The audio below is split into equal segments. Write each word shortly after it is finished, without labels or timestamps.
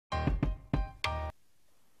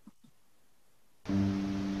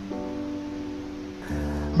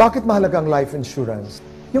Bakit mahalaga ang life insurance?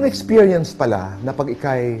 Yung experience pala na pag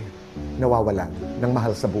ikay nawawalan ng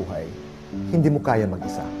mahal sa buhay, hindi mo kaya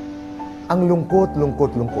mag-isa. Ang lungkot,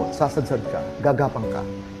 sasadsad ka, gagapang ka,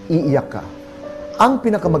 iiyak ka. Ang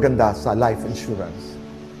pinakamaganda sa life insurance,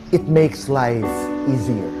 it makes life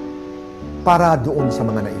easier para doon sa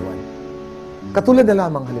mga naiwan. Katulad na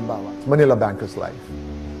lamang halimbawa, Manila Bankers Life.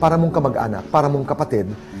 Para mong kamag-anak, para mong kapatid,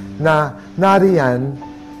 na nariyan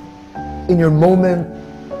in your moment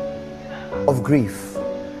of grief.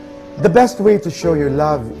 The best way to show your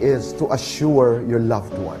love is to assure your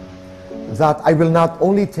loved one that I will not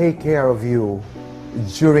only take care of you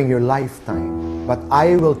during your lifetime, but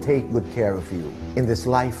I will take good care of you in this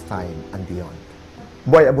lifetime and beyond.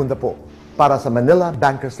 Boy Abunda po, para sa Manila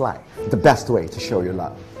Bankers Life, the best way to show your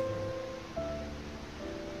love.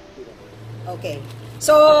 Okay.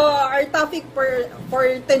 So, our topic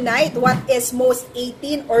for tonight, what is most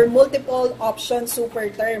 18 or multiple option super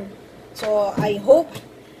term? So, I hope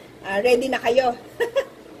ready na kayo.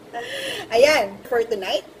 Ayan, for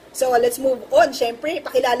tonight. So, let's move on. Siyempre,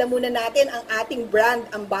 pakilala muna natin ang ating brand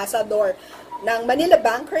ambassador ng Manila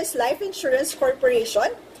Bankers Life Insurance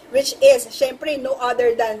Corporation, which is, siyempre, no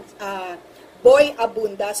other than Boy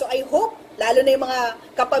Abunda. So, I hope, lalo na yung mga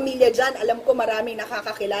kapamilya dyan, alam ko maraming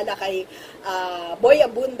nakakakilala kay Boy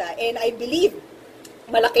Abunda. And I believe,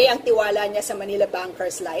 malaki ang tiwala niya sa Manila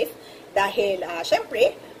Bankers Life. Dahil,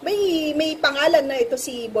 syempre, may pangalan na ito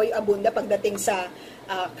si Boy Abunda pagdating sa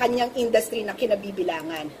kanyang industry na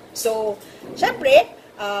kinabibilangan. So, syempre,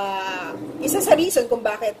 isa sa reason kung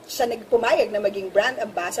bakit siya nagpumayag na maging brand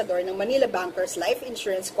ambassador ng Manila Bankers Life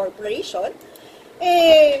Insurance Corporation,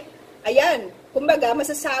 ayan, kumbaga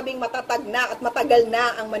masasabing matatag na at matagal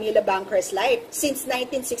na ang Manila Bankers Life since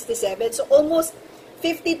 1967. So, almost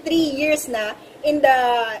 53 years na in the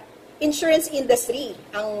insurance industry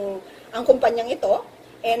ang kumpanyang ito.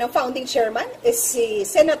 And ang founding chairman is si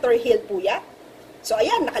Senator Hil Puyat. So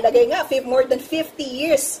ayan, nakalagay nga, more than 50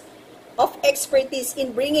 years of expertise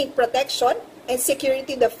in bringing protection and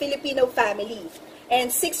security to the Filipino family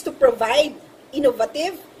and seeks to provide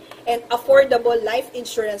innovative and affordable life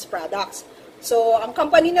insurance products. So ang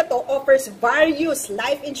company na to offers various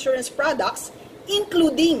life insurance products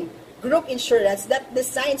including group insurance that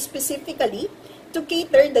designed specifically to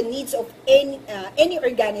cater the needs of any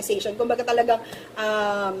organization. Kumbaga talagang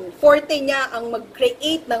forte niya ang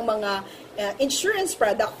mag-create ng mga insurance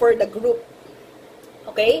product for the group.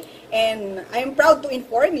 Okay? And I'm proud to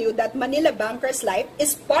inform you that Manila Bankers Life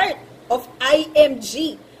is part of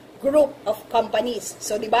IMG group of companies.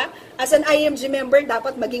 So, di ba? As an IMG member,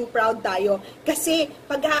 dapat maging proud tayo kasi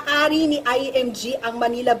pag-aari ni IMG ang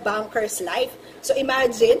Manila Bankers Life. So,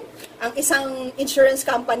 imagine, ang isang insurance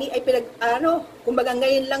company ay kumbaga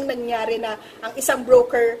ngayon lang nangyari na ang isang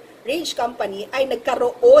brokerage company ay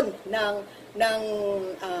nagkaroon ng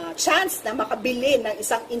chance na makabili ng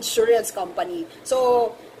isang insurance company.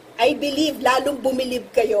 So, I believe, lalong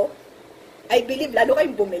bumilib kayo. I believe, lalo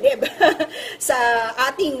kayong bumilib sa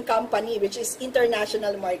ating company, which is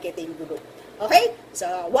International Marketing Group. Okay? So,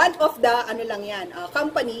 one of the,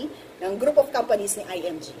 company, ng group of companies ni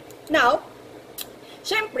IMG. Now,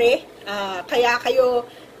 syempre, kaya kayo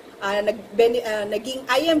naging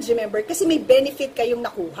IMG member kasi may benefit kayong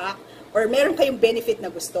nakuha or meron kayong benefit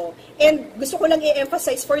na gusto. And gusto ko lang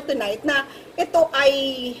i-emphasize for tonight na ito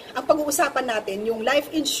ay, ang pag-uusapan natin, yung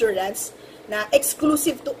life insurance na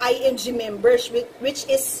exclusive to IMG members, which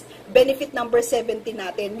is benefit number 70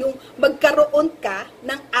 natin, yung magkaroon ka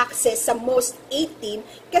ng access sa most 18,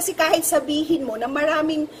 kasi kahit sabihin mo na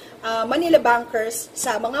maraming Manila Bankers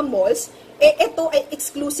sa mga malls, ito ay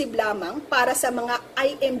exclusive lamang para sa mga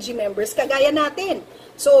IMG members kagaya natin.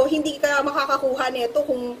 So, hindi ka makakakuha nito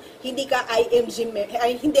kung hindi ka IMG,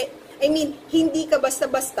 hindi ka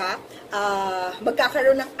basta-basta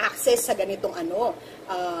magkakaroon ng access sa ganitong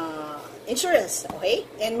insurance, okay?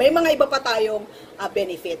 And may mga iba pa tayong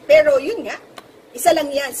benefit. Pero yun nga, isa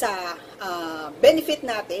lang yan sa benefit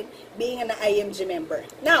natin being an IMG member.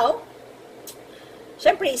 Now,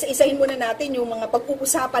 syempre, isa-isahin muna natin yung mga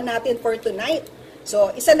pag-uusapan natin for tonight.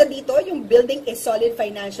 So, isa na dito yung building a solid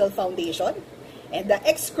financial foundation and the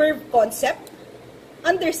X-curve concept,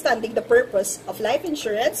 understanding the purpose of life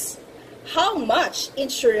insurance, how much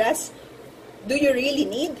insurance do you really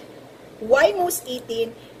need, why most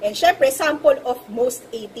 18, and syempre, sample of most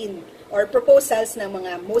 18 or proposals ng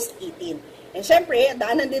mga most 18. And syempre,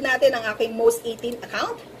 daanan din natin ang aking most 18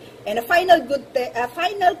 account and a final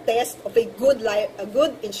test of a good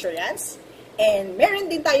insurance. And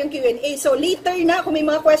meron din tayong Q&A. So later na, kung may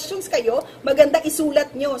mga questions kayo, maganda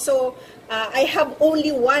isulat nyo. So I have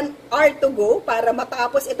only 1 hour to go para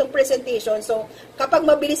matapos itong presentation. So kapag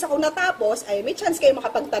mabilis ako natapos, ay may chance kayo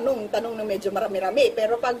makapagtanong. Tanong na medyo marami-rami.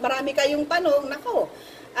 Pero pag marami kayong tanong, nako,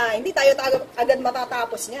 hindi tayo agad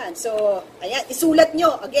matatapos niyan. So ayan, isulat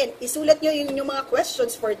nyo. Again, isulat nyo yung mga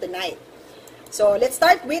questions for tonight. So, let's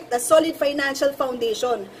start with the solid financial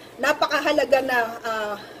foundation. Napakahalaga na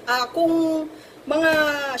kung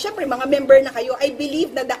syempre, mga member na kayo, I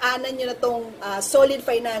believe na daanan nyo na tong solid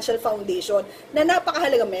financial foundation na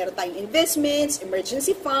napakahalaga. Meron tayong investments,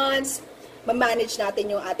 emergency funds, ma-manage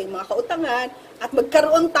natin yung ating mga kautangan, at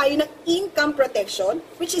magkaroon tayo ng income protection,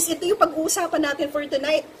 which is ito yung pag-uusapan natin for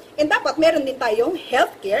tonight. And dapat meron din tayong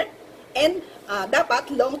healthcare, and dapat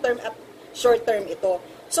long-term at short-term ito.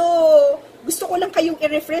 So, gusto ko lang kayong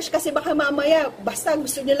i-refresh kasi baka mamaya, basta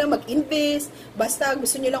gusto nyo lang mag-invest, basta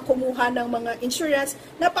gusto nyo lang kumuha ng mga insurance,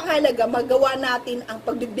 napakahalaga magawa natin ang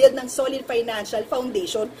pag-build ng solid financial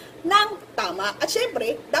foundation ng tama. At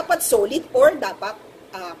syempre, dapat solid or dapat,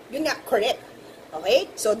 yun nga, correct. Okay?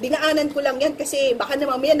 So, dinaanan ko lang yan kasi baka na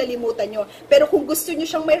mamaya nalimutan nyo. Pero kung gusto nyo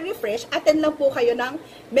siyang may refresh, attend lang po kayo ng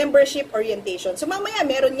membership orientation. So, mamaya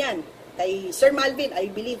meron yan. Kay Sir Malvin, I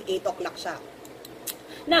believe 8 o'clock siya.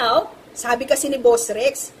 Now, sabi kasi ni Boss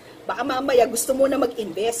Rex, baka mamaya gusto mo na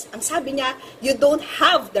mag-invest. Ang sabi niya, you don't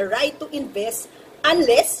have the right to invest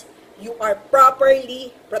unless you are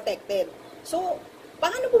properly protected. So,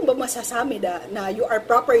 paano po ba masasabi na you are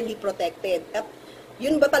properly protected? At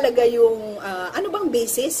yun ba talaga yung, ano bang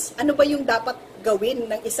basis? Ano ba yung dapat gawin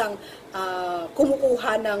ng isang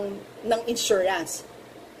kumukuha ng insurance?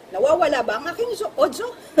 Nawawala ba ang aking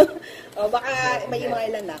audio? O baka may mga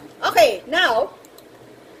ilan lang. Okay, now,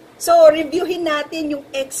 so, reviewin natin yung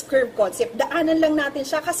X-curve concept. Daanan lang natin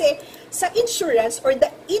siya kasi sa insurance or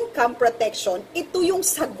the income protection, ito yung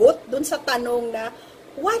sagot dun sa tanong na,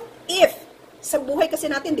 what if, sa buhay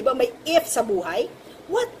kasi natin, di ba may if sa buhay,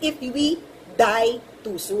 what if we die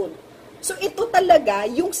too soon? So, ito talaga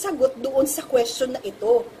yung sagot doon sa question na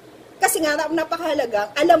ito. Kasi nga,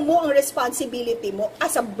 napakahalaga, alam mo ang responsibility mo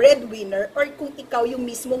as a breadwinner or kung ikaw yung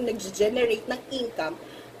mismong nag-generate ng income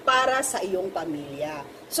para sa iyong pamilya.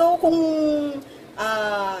 So, kung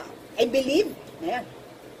I believe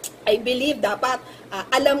dapat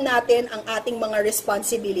alam natin ang ating mga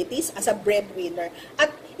responsibilities as a breadwinner. At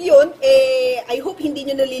yun, I hope hindi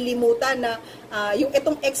nyo nalilimutan na yung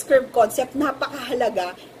itong X-curve concept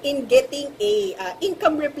napakahalaga in getting a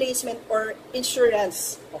income replacement or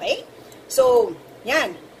insurance. Okay? So,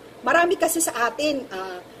 yan. Marami kasi sa atin,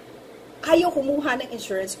 ayaw kumuha ng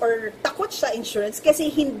insurance or takot sa insurance kasi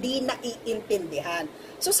hindi naiintindihan.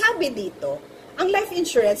 So sabi dito, ang life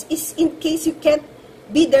insurance is in case you can't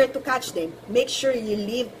be there to catch them, make sure you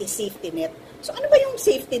leave a safety net. So ano ba yung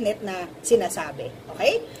safety net na sinasabi?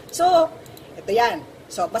 Okay? So, ito yan.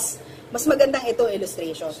 So, mas magandang ito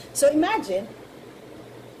illustration. So imagine,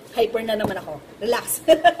 hyper na naman ako. Relax.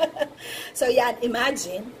 So yan,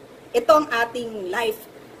 imagine, ito ang ating life.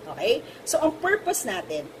 Okay? So ang purpose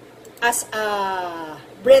natin, as a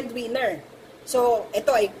breadwinner. So, ito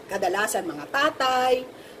ay kadalasan mga tatay,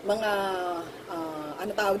 mga,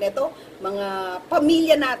 ano tawag nito? Mga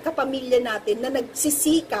kapamilya natin na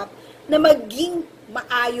nagsisikap na maging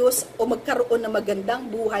maayos o magkaroon ng magandang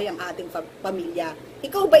buhay ang ating pamilya.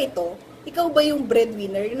 Ikaw ba ito? Ikaw ba yung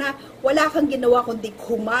breadwinner na wala kang ginawa kundi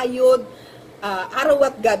humayod araw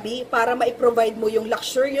at gabi para ma-provide mo yung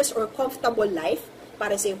luxurious or comfortable life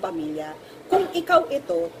para sa iyong pamilya? Kung ikaw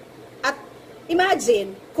ito, at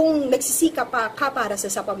imagine, kung nagsisikap ka para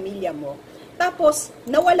sa pamilya mo, tapos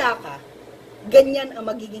nawala ka, ganyan ang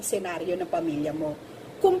magiging senaryo ng pamilya mo.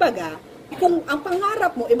 Kumbaga, kung ang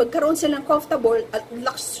pangarap mo ay magkaroon silang comfortable at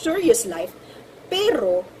luxurious life,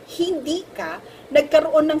 pero hindi ka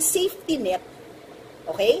nagkaroon ng safety net,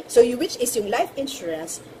 okay? So, which is yung life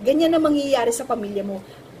insurance, ganyan na mangyayari sa pamilya mo,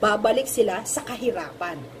 babalik sila sa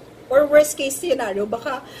kahirapan. Or worst case scenario,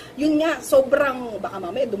 baka, yun nga, baka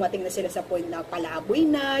mamaya dumating na sila sa point na palaboy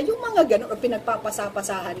na, yung mga ganun, o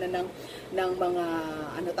pinagpapasapasahan na ng mga,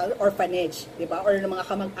 orphanage, di ba? Or ng mga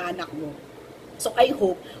kamag-anak mo. So, I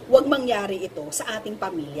hope, wag mangyari ito sa ating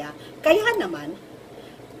pamilya. Kaya naman,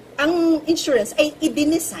 ang insurance ay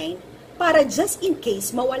i-design para just in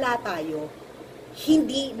case mawala tayo,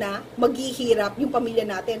 hindi na maghihirap yung pamilya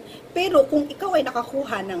natin. Pero kung ikaw ay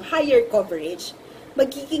nakakuha ng higher coverage,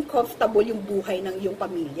 magiging comfortable yung buhay ng iyong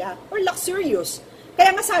pamilya or luxurious.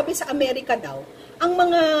 Kaya nga sabi sa Amerika daw, ang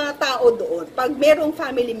mga tao doon, pag merong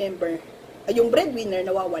family member, yung breadwinner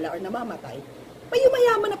nawawala or namamatay, may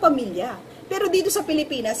mayaman na pamilya. Pero dito sa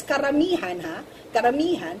Pilipinas, karamihan,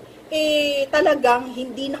 talagang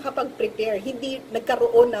hindi nakapag-prepare, hindi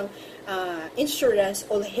nagkaroon ng insurance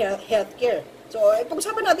o healthcare. So,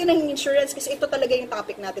 pag-usapan natin ng insurance kasi ito talaga yung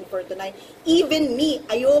topic natin for tonight. Even me,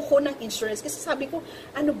 ayoko ng insurance kasi sabi ko,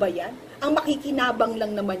 ano ba yan? Ang makikinabang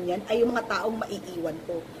lang naman yan ay yung mga taong maiiwan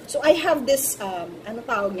ko. So, I have this, ano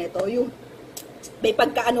tawag nito, yung may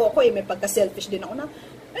pagka-ano ako may pagka-selfish din ako na,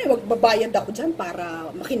 magbabayad ako dyan para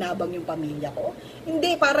makinabang yung pamilya ko.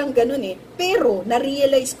 Hindi, parang ganun Pero,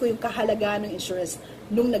 na-realize ko yung kahalagaan ng insurance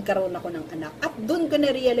nung nagkaroon ako ng anak. At doon ko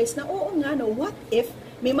na-realize na, oo nga what if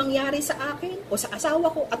may mangyari sa akin o sa asawa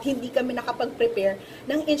ko at hindi kami nakapag-prepare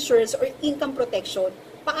ng insurance or income protection,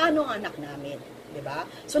 paano ang anak namin? Diba?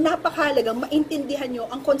 So, napakahalagang maintindihan nyo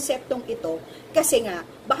ang konseptong ito kasi nga,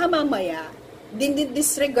 baka mamaya,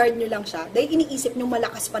 disregard nyo lang siya dahil iniisip nyo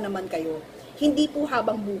malakas pa naman kayo. Hindi po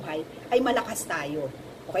habang buhay ay malakas tayo.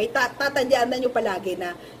 Okay? Tatandaan nyo palagi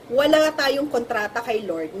na wala tayong kontrata kay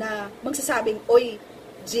Lord na magsasabing, oy,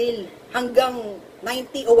 Jill, hanggang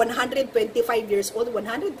 90 o 125 years old,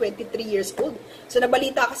 123 years old. So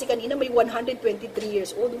nabalita kasi kanina may 123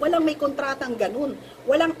 years old. Walang may kontratang ganun.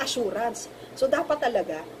 Walang assurance. So dapat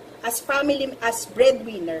talaga, as family, as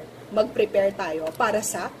breadwinner, mag-prepare tayo para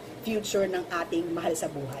sa future ng ating mahal sa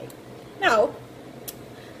buhay. Now,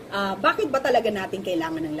 bakit ba talaga natin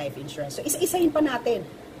kailangan ng life insurance? So, isa-isahin pa natin.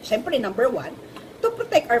 Siyempre, number 1, to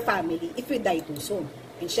protect our family if we die too soon.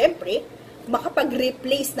 And siyempre,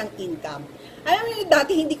 makapag-replace ng income. Alam niyo,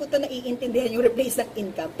 dati hindi ko ito naiintindihan yung replace ng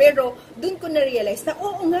income. Pero, dun ko na-realize na,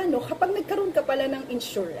 oo nga, kapag nagkaroon ka pala ng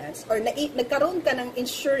insurance, or nagkaroon ka ng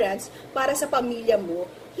insurance para sa pamilya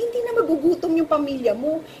mo, hindi na magugutom yung pamilya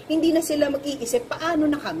mo. Hindi na sila mag-iisip,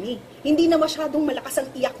 paano na kami? Hindi na masyadong malakas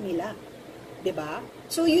ang iyak nila. 'Di ba?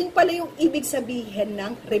 So, yun pala yung ibig sabihin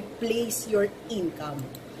ng replace your income.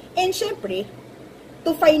 And syempre,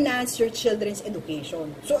 to finance your children's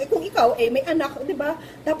education. So, kung ikaw may anak, 'di ba?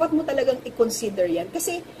 Dapat mo talagang i-consider 'yan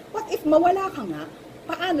kasi what if mawala ka nga?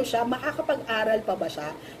 Paano siya? Makakapag-aral pa ba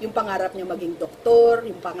siya? Yung pangarap niya maging doktor,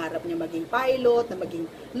 yung pangarap niya maging pilot, na maging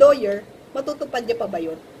lawyer, matutupad niya pa ba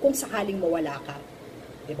 'yun kung sakaling mawala ka?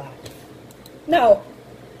 'Di ba? Now,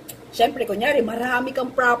 siyempre, kunyari, marami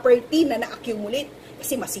kang property na na-accumulate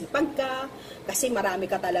kasi masipag ka, kasi marami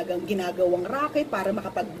ka talagang ginagawang racket para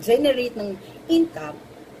makapag-generate ng income,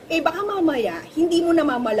 baka mamaya, hindi mo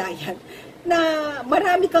namamalayan na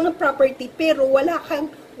marami kang property pero wala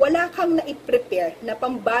kang na-prepare na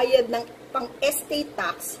pambayad ng pang-estate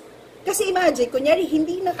tax. Kasi imagine, kunyari,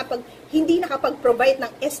 hindi nakapag-provide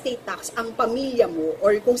ng estate tax ang pamilya mo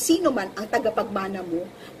or kung sino man ang tagapagmana mo,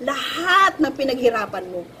 lahat ng pinaghirapan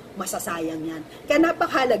mo, masasayang yan. Kaya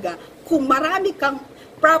napakahalaga, kung marami kang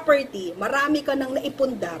property, marami ka nang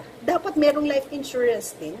naipundar, dapat merong life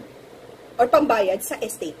insurance din or pambayad sa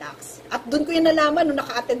estate tax. At doon ko yun nalaman nung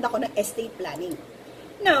naka-attend ako ng estate planning.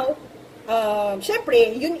 Now,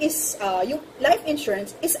 syempre, yung life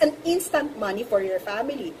insurance is an instant money for your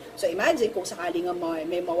family. So imagine kung sakaling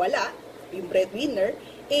may mawala, yung breadwinner,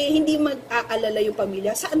 hindi mag-aalala yung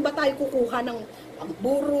pamilya, saan ba tayo kukuha ng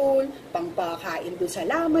pangburol, pangpakain doon sa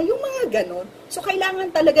lamay, yung mga ganon. So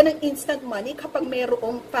kailangan talaga ng instant money kapag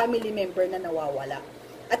mayroong family member na nawawala.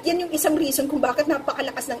 At yan yung isang reason kung bakit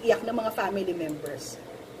napakalakas ng iyak ng mga family members.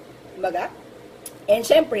 Diba? And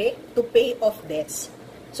syempre, to pay off debts.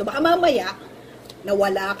 So baka mamaya,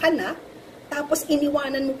 nawala ka na, tapos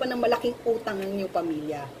iniwanan mo pa ng malaking utang ng iyong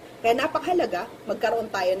pamilya. Kaya napakahalaga, magkaroon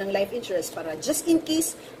tayo ng life insurance para just in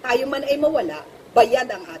case tayo man ay mawala, bayad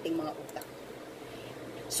ang ating mga utang.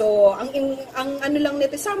 So, ang ano lang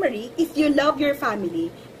nito summary, if you love your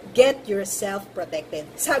family, get yourself protected.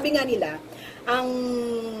 Sabi nga nila, ang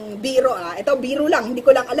biro ito biro lang, hindi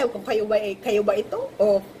ko lang alam kung kayo ba ito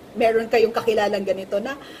o meron kayong kakilalang ganito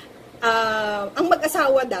na ang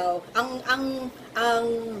mag-asawa daw, ang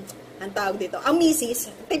tawag dito, ang misis,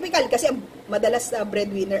 typical kasi ang madalas na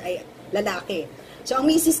breadwinner ay lalaki. So, ang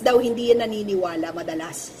misis daw hindi yan naniniwala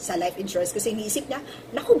madalas sa life insurance kasi iniisip niya,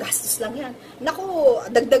 naku, gastos lang yan. Naku,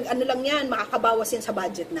 dagdag ano lang yan, makakabawas yan sa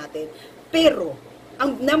budget natin. Pero,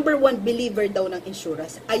 ang number 1 believer daw ng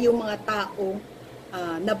insurance ay yung mga taong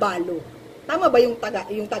nabalo. Tama ba yung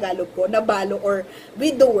Tagalog ko? Nabalo or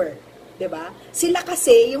widower. 'Di ba? Sila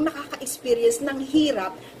kasi yung nakaka-experience ng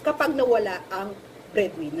hirap kapag nawala ang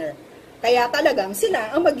breadwinner. Kaya talagang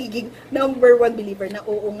sila ang magiging number 1 believer na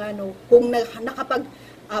oo nga kung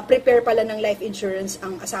nakapag-prepare pala ng life insurance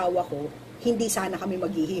ang asawa ko, hindi sana kami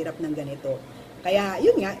maghihirap ng ganito. Kaya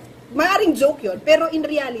yun nga, maaaring joke yun, pero in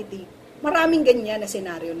reality, maraming ganyan na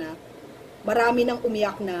senaryo na marami nang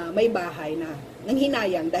umiyak na may bahay na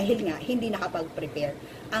nanghinayang dahil nga hindi nakapag-prepare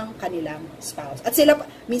ang kanilang spouse. At sila,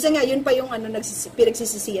 minsan nga, yun pa yung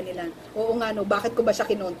pinagsisisiyan nila. Oo nga, no, bakit ko ba siya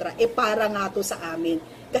kinontra? Para nga to sa amin.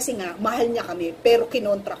 Kasi nga, mahal niya kami, pero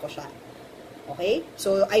kinontra ko siya. Okay?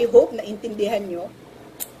 So, I hope na intindihan nyo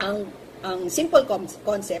ang simple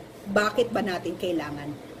concept, bakit ba natin kailangan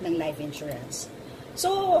ng life insurance.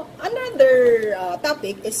 So, another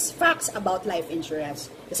topic is facts about life insurance.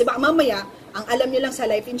 Kasi baka mamaya, ang alam nyo lang sa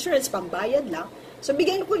life insurance, pambayad lang. So,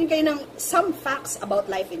 bigyan ko kayo ng some facts about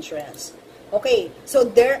life insurance. Okay, so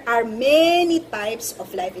there are many types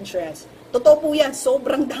of life insurance. Totoo po yan,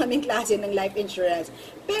 sobrang daming klase ng life insurance.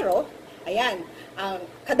 Pero, ayan,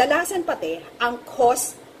 kadalasan pati, ang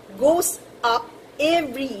cost goes up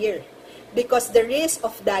every year because the risk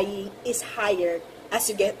of dying is higher as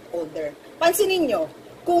you get older. Pansinin nyo,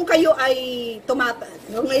 kung kayo ay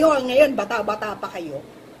ngayon, bata-bata pa kayo,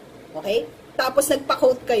 okay? Tapos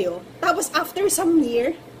nagpa-quote kayo, tapos after some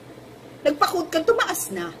year, nagpa-quote ka,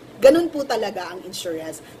 tumaas na. Ganun po talaga ang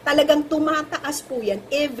insurance. Talagang tumataas po yan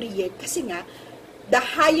every year kasi nga, the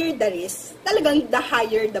higher the risk, talagang the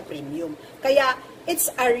higher the premium. Kaya, it's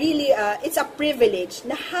a privilege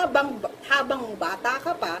na habang bata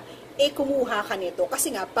ka pa, kumuha ka nito. Kasi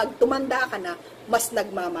nga, pag tumanda ka na, mas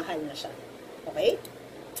nagmamahal na siya. Okay?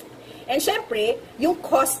 And syempre, yung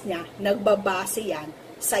cost niya, nagbabase yan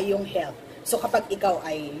sa iyong health. So kapag ikaw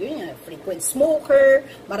ay frequent smoker,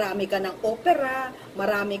 marami ka ng opera,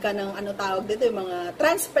 marami ka ng yung mga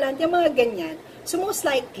transplant, yung mga ganyan, so most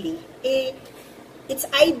likely, it's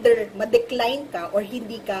either ma-decline ka or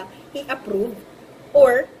hindi ka i-approve,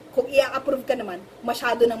 or kung i-approve ka naman,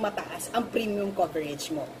 masyado nang mataas ang premium coverage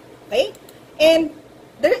mo. Okay? And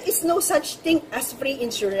there is no such thing as free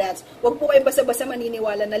insurance. Huwag po kayo basta-basta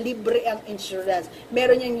maniniwala na libre ang insurance.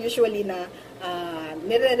 Meron yan usually na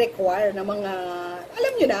nire-require na mga,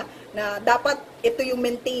 alam nyo na dapat ito yung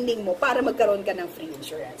maintaining mo para magkaroon ka ng free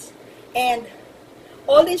insurance. And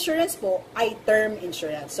all insurance po ay term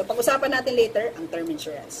insurance. So pag-usapan natin later ang term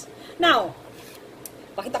insurance. Now,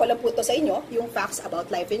 pakita ko lang po ito sa inyo, yung facts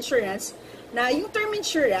about life insurance, na yung term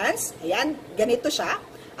insurance, ayan, ganito siya.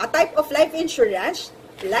 A type of life insurance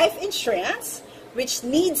which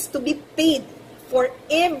needs to be paid for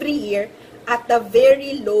every year at a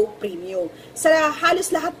very low premium. Sa halos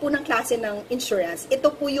lahat po ng klase ng insurance, ito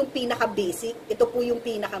po yung pinaka-basic, ito po yung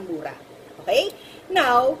pinaka-mura. Okay?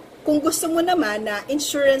 Now, kung gusto mo naman na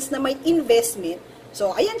insurance na may investment, so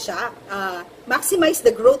ayan siya, maximize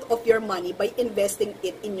the growth of your money by investing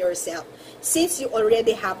it in yourself since you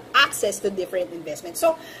already have access to different investments.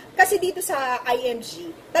 So, kasi dito sa IMG,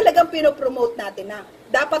 talagang pinopromote natin na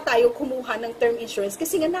dapat tayo kumuha ng term insurance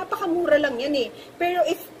kasi nga napakamura lang yan eh. Pero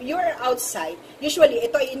if you're outside, usually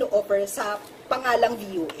ito ay ino-offer sa pangalang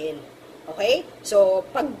VUL. Okay? So,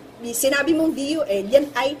 pag sinabi mong VUL, yan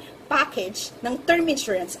ay package ng term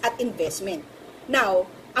insurance at investment. Now,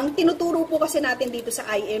 ang tinuturo po kasi natin dito sa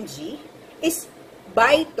IMG is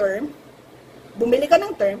buy term, bumili ka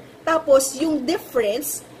ng term, tapos yung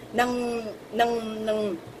difference ng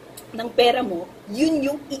pera mo, yun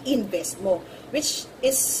yung i-invest mo, which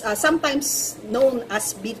is sometimes known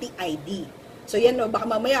as BTID. So yan, no, baka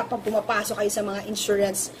mamaya pag pumapasok kayo sa mga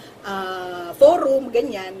insurance forum,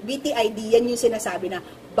 ganyan, BTID, yan yung sinasabi na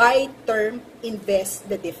buy term, invest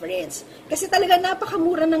the difference. Kasi talaga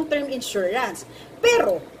napakamura ng term insurance.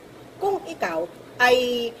 Pero, kung ikaw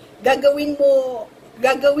ay gagawin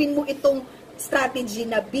mo itong strategy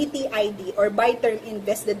na BTID or buy term,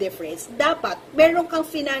 invest the difference, dapat meron kang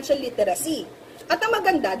financial literacy. At ang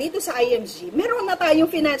maganda dito sa IMG, meron na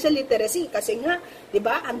tayong financial literacy kasi nga, 'di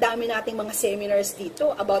ba? Ang dami nating mga seminars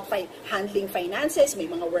dito about handling finances, may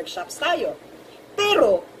mga workshops tayo.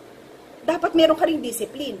 Pero dapat meron ka ring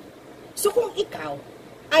discipline. So kung ikaw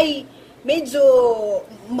ay medyo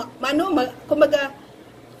kumaga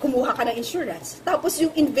kumuha ka ng insurance, tapos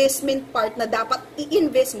yung investment part na dapat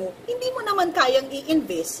i-invest mo, hindi mo naman kayang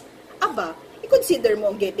i-invest, i-consider mo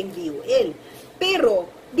ang getting VUL. Pero,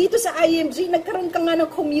 dito sa IMG, nagkaroon ka nga ng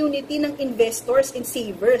community ng investors and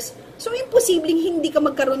savers. So, imposibleng hindi ka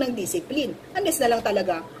magkaroon ng discipline. Unless na lang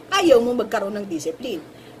talaga, ayaw mo magkaroon ng discipline.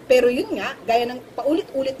 Pero yun nga, gaya ng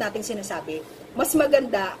paulit-ulit nating sinasabi, mas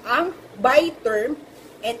maganda ang buy term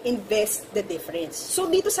and invest the difference. So,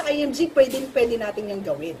 dito sa IMG, pwede natin yung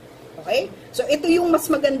gawin. Okay? So, ito yung mas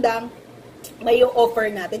magandang may offer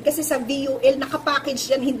natin. Kasi sa VUL,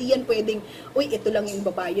 nakapackage yan. Hindi yan pwedeng, ito lang yung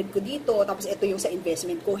babayad ko dito, tapos ito yung sa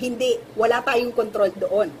investment ko. Hindi. Wala tayong control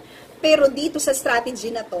doon. Pero dito sa strategy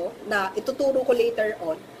na to, na ituturo ko later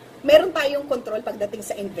on, meron tayong control pagdating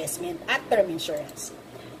sa investment at term insurance.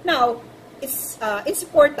 Now, it's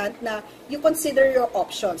important na you consider your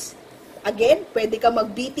options. Again, pwede ka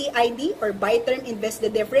mag-BTID or buy term invest the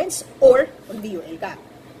difference or mag-DUL ka.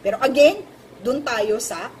 Pero again, dun tayo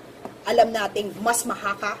sa alam nating mas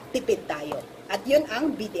makakatipid tayo. At yun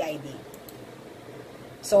ang BTID.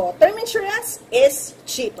 So, term insurance is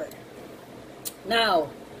cheaper. Now,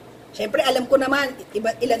 syempre alam ko naman,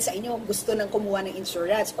 ilan sa inyo gusto nang kumuha ng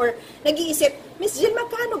insurance or nag-iisip, Miss Jill,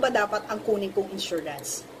 magkano ba dapat ang kunin kong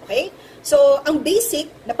insurance? Okay? So, ang basic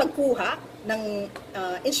na pagkuha ng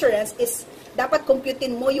insurance is dapat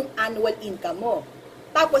computein mo yung annual income mo.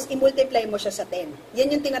 Tapos, i-multiply mo siya sa 10.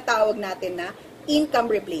 Yan yung tinatawag natin na income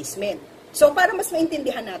replacement. So, para mas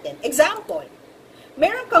maintindihan natin, example,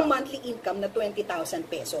 meron kang monthly income na 20,000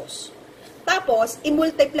 pesos. Tapos,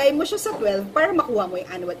 i-multiply mo siya sa 12 para makuha mo yung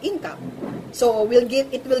annual income. So,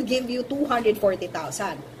 it will give you 240,000.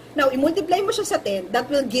 Now, i-multiply mo siya sa 10, that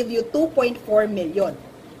will give you 2.4 million.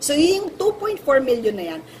 So, yung 2.4 million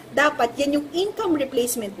na yan, dapat yan yung income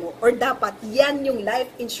replacement mo or dapat yan yung life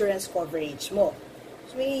insurance coverage mo.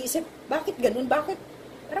 So, may isip, bakit ganun? Bakit?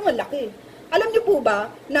 Parang malaki. Alam niyo po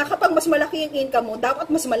ba na kapag mas malaki yung income mo, dapat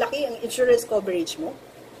mas malaki ang insurance coverage mo?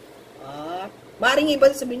 Maring iba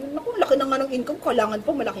sabihin, naku, laki na nga ng income, kailangan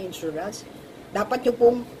po malaki insurance. Dapat nyo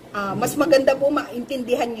pong, mas maganda po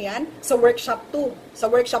maintindihan nyo yan sa workshop 2. Sa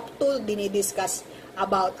workshop 2, dinidiscuss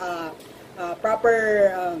about proper,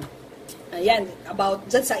 about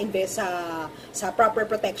dyan sa invest, sa proper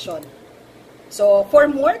protection. So, for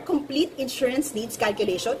more complete insurance needs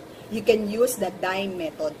calculation, you can use the DIME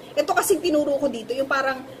method. Ito kasi tinuro ko dito, yung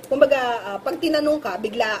parang, kumbaga, pag tinanong ka,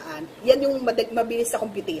 biglaan, yan yung mabilis sa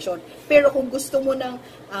computation. Pero kung gusto mo ng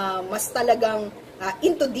mas talagang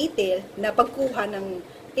into detail na pagkuha ng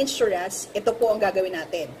insurance, ito po ang gagawin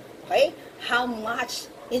natin. Okay? How much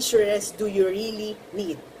insurance do you really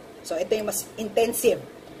need? So, ito yung mas intensive.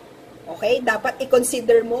 Okay? Dapat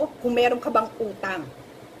i-consider mo kung meron ka bang utang.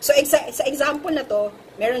 So, sa example na to,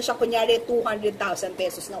 meron siya kunyari 200,000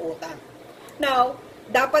 pesos na utang. Now,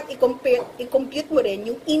 dapat i-compute mo rin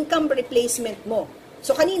yung income replacement mo.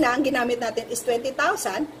 So, kanina, ang ginamit natin is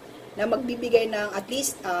 20,000 na magbibigay ng at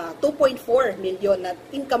least 2.4 million na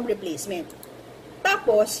income replacement.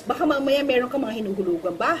 Tapos, baka mamaya meron ka mga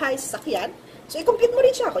hinuhulugang bahay, sasakyan. So, i-compute mo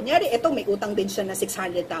rin siya. Kunyari, ito may utang din siya na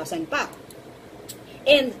 600,000 pa.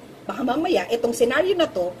 And, baka mamaya, itong senaryo na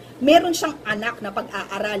to, meron siyang anak na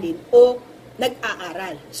pag-aaralin o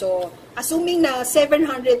nag-aaral. So, assuming na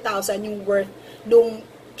 700,000 yung worth ng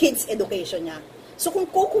kids' education niya. So, kung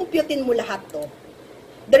kukumputin mo lahat to,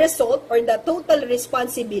 the result or the total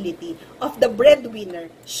responsibility of the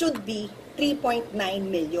breadwinner should be 3.9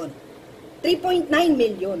 million. 3.9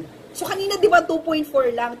 million. So, kanina di ba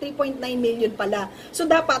 2.4 lang, 3.9 million pala. So,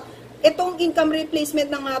 dapat itong income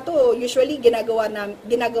replacement na nga to, usually ginagawa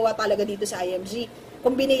talaga dito sa IMG.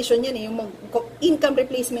 Combination yan yung income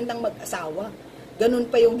replacement ng mag-asawa. Ganun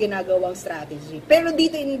pa yung ginagawang strategy. Pero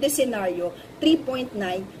dito in this scenario, 3.9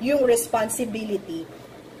 yung responsibility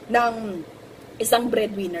ng isang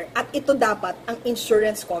breadwinner. At ito dapat ang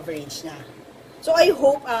insurance coverage na. So I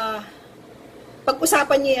hope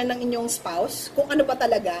pag-usapan niyo yan ng inyong spouse kung ano ba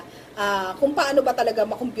talaga, kung paano ba talaga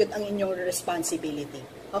makompute ang inyong responsibility.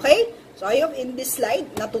 Okay? So I hope in this slide,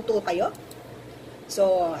 natuto kayo.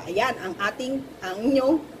 So, ayan, ang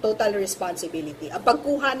inyong total responsibility. Ang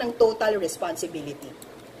pagkuha ng total responsibility.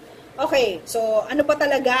 Okay, so ano pa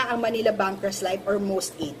talaga ang Manila Bankers Life or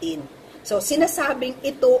Most 18? So, sinasabing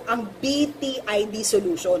ito ang BTID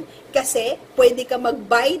solution. Kasi, pwede ka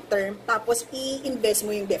mag-buy term, tapos i-invest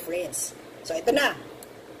mo yung difference. So, ito na.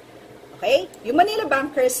 Okay? Yung Manila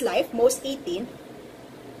Bankers Life, Most 18,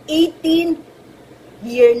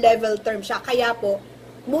 18-year level term siya. Kaya po,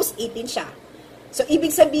 Most 18 siya. So,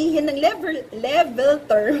 ibig sabihin ng level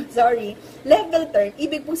term,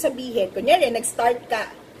 ibig pong sabihin, kunyari, nag-start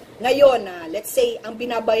ka, ngayon, let's say, ang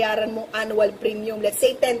binabayaran mong annual premium, let's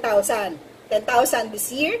say, 10,000. 10,000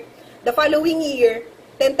 this year, the following year,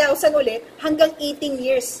 10,000 ulit, hanggang 18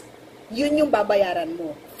 years, yun yung babayaran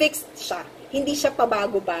mo. Fixed siya. Hindi siya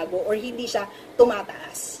pabago-bago or hindi siya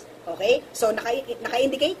tumataas. Okay? So,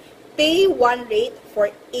 naka-indicate, pay one rate for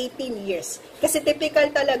 18 years. Kasi typical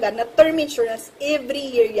talaga na term insurance, every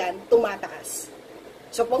year yan, tumataas.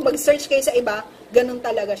 So, pag mag-search kayo sa iba, ganun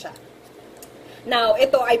talaga siya. Now,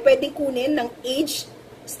 ito ay pwedeng kunin ng age,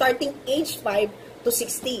 starting age 5 to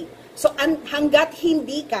 60. So, hanggat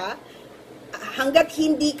hindi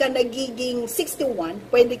ka nagiging 61,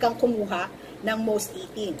 pwede kang kumuha ng Most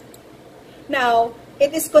 18. Now,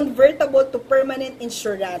 it is convertible to permanent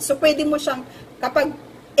insurance. So, pwede mo siyang, kapag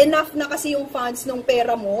enough na kasi yung funds ng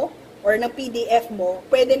pera mo or ng PDF mo,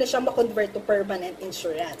 pwede na siyang ma-convert to permanent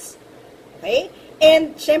insurance. Okay?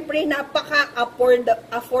 And, syempre,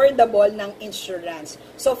 napaka-affordable ng insurance.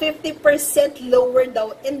 So, 50% lower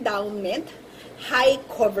daw endowment, high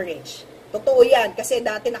coverage. Totoo yan, kasi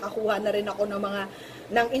dati nakakuha na rin ako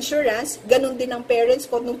ng insurance, ganun din ang parents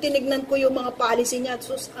ko. Nung tinignan ko yung mga policy niya,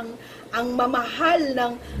 sus, ang mamahal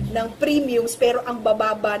ng premiums, pero ang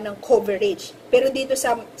bababa ng coverage. Pero dito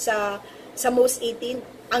sa most 18,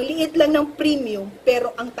 ang liit lang ng premium,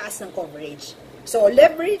 pero ang taas ng coverage. So,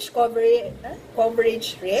 leverage, coverage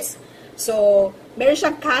risk. So, meron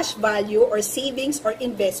siyang cash value or savings or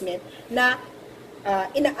investment na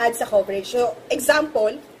ina-add sa coverage. So,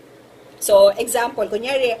 example,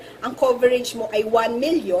 kunyari, ang coverage mo ay 1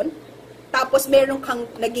 million, tapos meron kang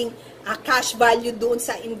naging cash value doon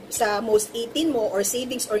sa most 18 mo or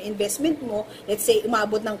savings or investment mo, let's say,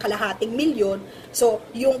 umabot ng kalahating milyon. So,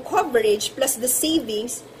 yung coverage plus the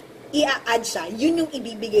savings, i-add siya, yun yung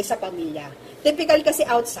ibibigay sa pamilya. Typical kasi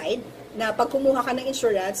outside, na pag kumuha ka ng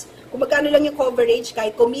insurance, kung magkano lang yung coverage,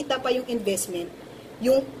 kahit kumita pa yung investment,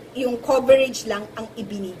 yung coverage lang ang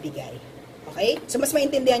ibinibigay. Okay? So, mas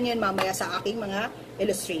maintindihan nyo yun mamaya sa aking mga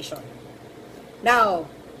illustration. Now,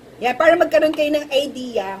 yan, para magkaroon kayo ng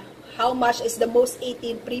idea how much is the most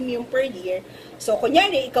 18 premium per year. So,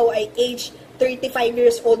 kunyari, ikaw ay age 35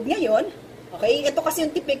 years old ngayon. Okay? Ito kasi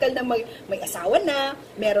yung typical na may asawa na,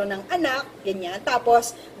 meron ng anak, ganyan.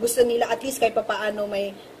 Tapos, gusto nila at least kahit papaano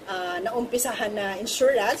may naumpisahan na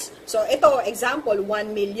insurance. So, ito, example,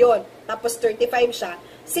 1 million. Tapos, 35 siya.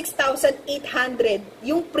 6,800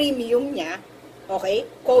 yung premium niya. Okay?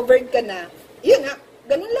 Covered ka na. Yun nga,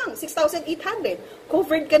 ganun lang, 6,800.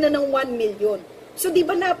 Covered ka na ng 1 million. So, di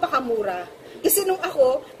ba napakamura? Kasi nung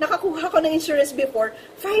nakakuha ko ng insurance before,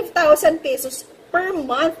 5,000 pesos per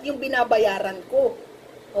month yung binabayaran ko.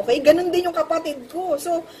 Okay? Ganun din yung kapatid ko.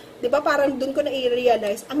 So, di ba parang dun ko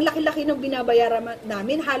na-realize, ang laki-laki ng binabayaran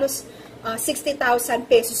namin, halos 60,000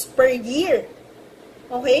 pesos per year.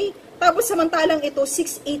 Okay? Tapos samantalang ito,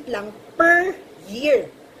 6,800 lang per year.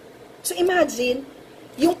 So, imagine,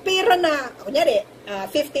 yung pera na, kunyari,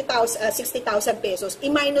 60,000 pesos,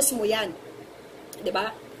 i-minus mo yan.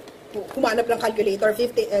 Diba? Kumanap ng calculator,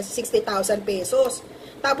 60,000 pesos.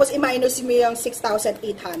 Tapos, i-minus mo yung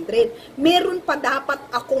 6,800. Meron pa dapat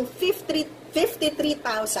akong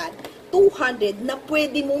 53,200 na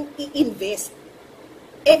pwede mong i-invest.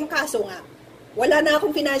 Ang kaso nga, wala na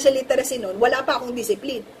akong financial literacy noon, wala pa akong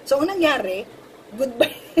discipline. So, ang nangyari,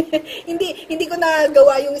 goodbye. hindi ko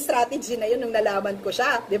nagawa yung strategy na yun nung nalaman ko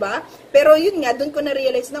siya, di ba? Pero yun nga, doon ko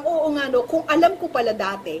na-realize na, oo nga, no, kung alam ko pala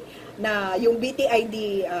dati na yung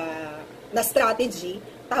BTID na strategy,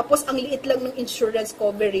 tapos ang liit lang ng insurance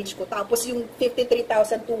coverage ko, tapos yung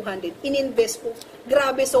 53,200, ininvest ko,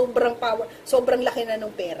 grabe, sobrang laki na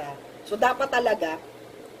ng pera. So, dapat talaga,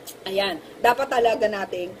 dapat talaga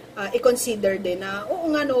nating i-consider din na, oo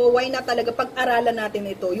nga no, why not talaga pag-aralan natin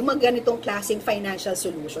ito, yung mga ganitong klaseng financial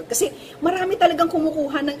solution. Kasi marami talagang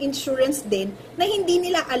kumukuha ng insurance din na hindi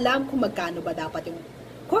nila alam kung magkano ba dapat yung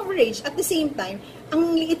coverage. At the same time,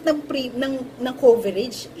 ang liit ng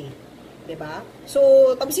coverage diba?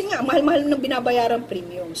 So, tapos yun nga, mahal-mahal ng binabayarang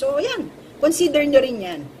premium. So, yan, consider nyo rin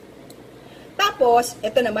yan. Tapos,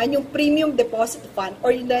 ito naman, yung premium deposit fund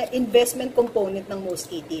or the investment component ng most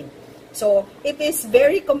 18. So, it is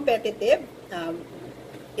very competitive.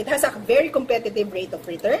 It has a very competitive rate of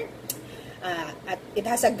return. At it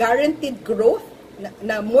has a guaranteed growth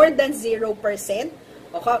na more than 0%.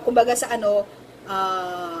 O, kumbaga sa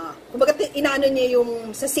kumbaga inaano niya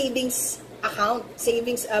yung sa savings account,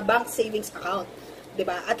 bank savings account.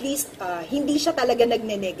 Diba? At least, hindi siya talaga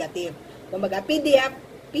nagne-negative. Kumbaga,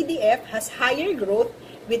 PDF has higher growth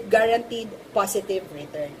with guaranteed positive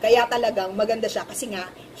return. Kaya talagang maganda siya kasi nga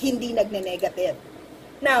hindi nagne-negative.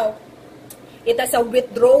 Now, it has a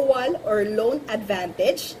withdrawal or loan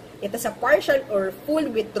advantage. It has a partial or full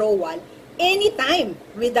withdrawal anytime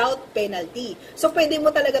without penalty. So, pwede mo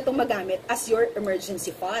talaga itong magamit as your emergency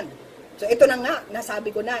fund. So, ito na nga,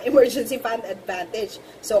 nasabi ko na, emergency fund advantage.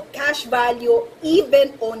 So, cash value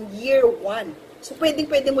even on year 1. So,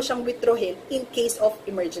 pwede mo siyang withdrawin in case of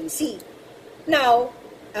emergency. Now,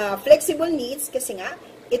 flexible needs, kasi nga,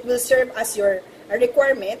 it will serve as your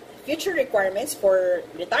future requirements for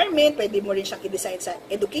retirement. Pwede mo rin siyang i-design sa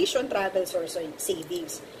education, travels, or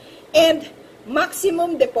savings. And,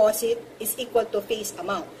 maximum deposit is equal to face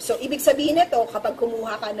amount. So, ibig sabihin nito, kapag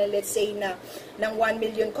kumuha ka na, let's say, ng 1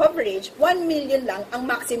 million coverage, 1 million lang ang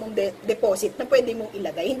maximum deposit na pwede mong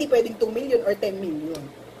ilagay. Hindi pwedeng 2 million or 10 million.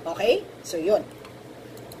 Okay? So, yun.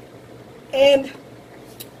 And,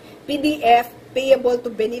 PDF, payable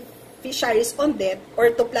to beneficiaries on death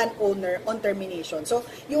or to plan owner on termination. So,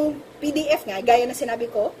 yung PDF nga, gaya na sinabi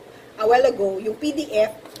ko, a while ago, yung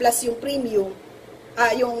PDF plus yung premium,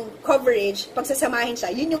 yung coverage, pagsasamahin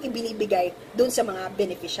siya, yun yung ibinibigay dun sa mga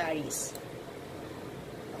beneficiaries.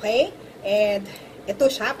 Okay? And ito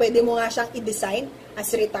siya, pwede mo nga siyang i-design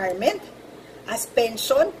as retirement, as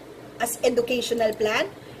pension, as educational plan,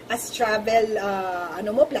 as travel,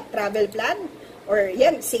 travel plan, or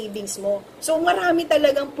yan, savings mo. So, marami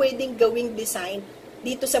talagang pwedeng gawing design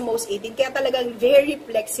dito sa MOST 18, kaya talagang very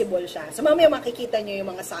flexible siya. So, mamaya makikita nyo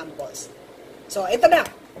yung mga samples. So, ito na.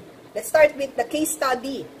 Let's start with the case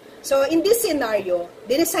study. So, in this scenario,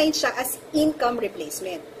 dinesign siya as income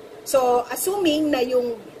replacement. So, assuming na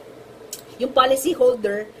yung policy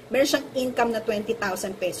holder, meron siyang income na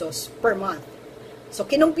 20,000 pesos per month. So,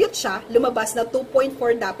 kinumpute siya, lumabas na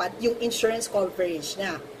 2.4 dapat yung insurance coverage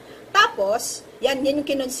niya. Tapos, yan yung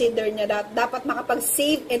kinonsider niya dapat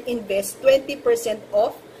makapag-save and invest 20%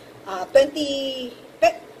 of 20,000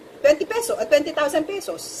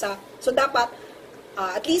 pesos. So, dapat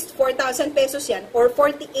at least 4,000 pesos yan or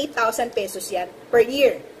 48,000 pesos yan per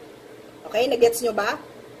year. Okay? Nagets nyo ba?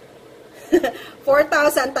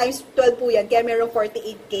 4,000 times 12 po yan, kaya mayroong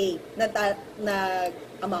 48K na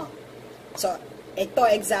amount. So, ito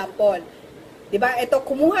example. Diba? Ito,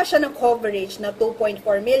 kumuha siya ng coverage na 2.4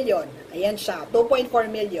 million. Ayan siya, 2.4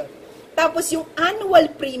 million. Tapos, yung annual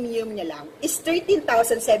premium niya lang is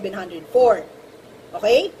 13,704.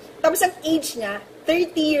 Okay? Tapos, ang age niya,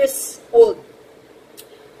 30 years old.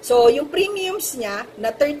 So, yung premiums niya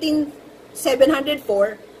na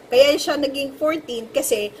 13,704, kaya siya naging 14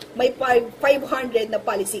 kasi may 500 na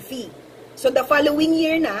policy fee. So, the following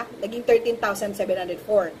year na, naging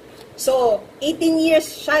 13,704. So, 18 years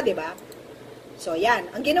siya, di ba? So, yan.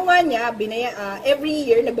 Ang ginawa niya, every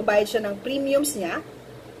year, nagbabayad siya ng premiums niya.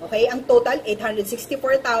 Okay? Ang total,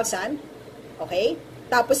 864,000. Okay?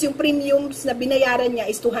 Tapos, yung premiums na binayaran niya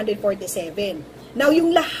is 247. Now, yung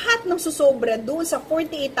lahat ng susobra doon sa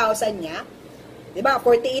 48,000 niya, diba?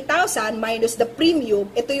 48,000 minus the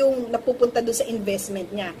premium, ito yung napupunta doon sa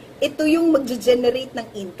investment niya. Ito yung mag-generate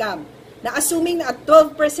ng income. Na assuming na at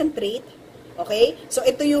 12% rate, okay? So,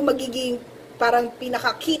 ito yung magiging parang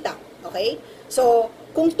pinakakita, okay? So,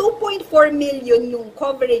 kung 2.4 million yung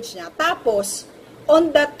coverage niya, tapos,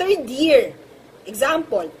 on the third year,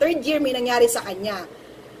 example, third year may nangyari sa kanya,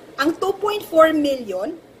 ang 2.4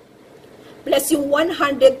 million, plus yung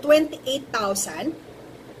 128,000,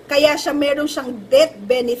 kaya siya meron siyang death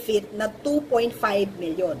benefit na 2.5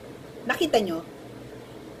 million. Nakita nyo?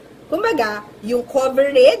 Kumbaga, yung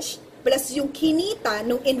coverage plus yung kinita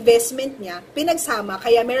ng investment niya, pinagsama,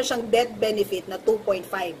 kaya meron siyang death benefit na 2.5.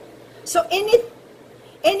 So,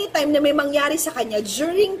 anytime na may mangyari sa kanya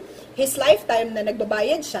during his lifetime na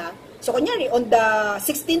nagbabayad siya, so, kunyari, on the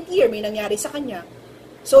 16th year, may nangyari sa kanya.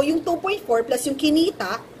 So, yung 2.4 plus yung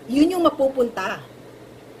kinita, yun yung mapupunta.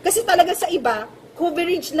 Kasi talaga sa iba,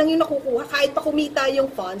 coverage lang yung nakukuha. Kahit pa kumita yung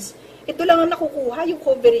funds, ito lang ang nakukuha, yung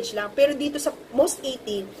coverage lang. Pero dito sa MOST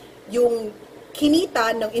 18, yung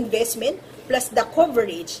kinita ng investment plus the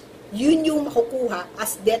coverage, yun yung makukuha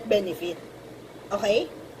as death benefit. Okay?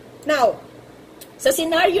 Now, sa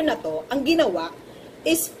scenario na to, ang ginawa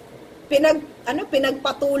is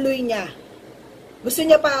pinagpatuloy niya. Gusto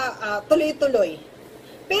niya pa tuloy-tuloy.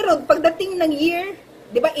 Pero pagdating ng year,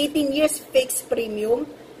 'di ba 18 years fixed premium,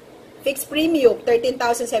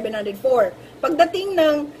 13,704. Pagdating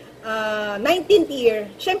ng 19th year,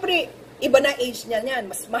 syempre iba na age niya niyan,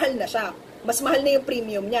 mas mahal na siya. Mas mahal na yung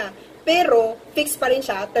premium niya. Pero fixed pa rin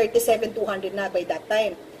siya, 37,200 na by that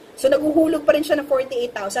time. So, naguhulog pa rin siya ng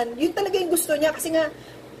 48,000. Yun talaga yung gusto niya kasi nga,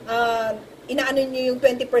 inaano niya yung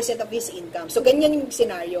 20% of his income. So, ganyan yung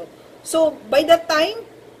scenario. So, by that time,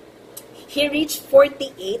 he reached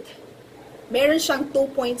 48, meron siyang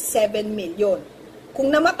 2.7 million. Kung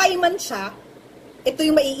namatay man siya, ito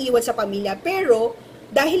yung maiiwan sa pamilya. Pero,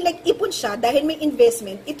 dahil nag-ipon siya, dahil may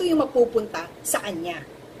investment, ito yung mapupunta sa kanya.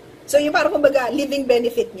 So, yung parang kumbaga, living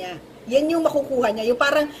benefit niya. Yan yung makukuha niya. Yung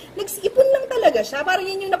parang, nag-ipon lang talaga siya. Parang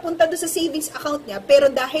yan yung napunta doon sa savings account niya. Pero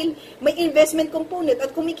dahil may investment component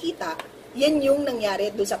at kumikita, yan yung nangyari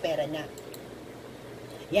doon sa pera niya.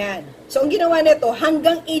 Yan. So, ang ginawa nito,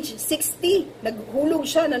 hanggang age 60, naghulog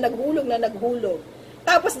siya na naghulog.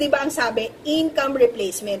 Tapos, di ba ang sabi, income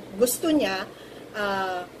replacement. Gusto niya,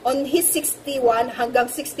 on his 61 hanggang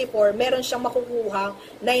 64, meron siyang makukuhang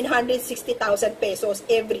 960,000 pesos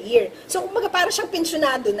every year. So, kumbaga parang siyang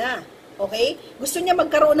pensyonado na. Okay? Gusto niya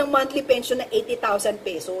magkaroon ng monthly pension na 80,000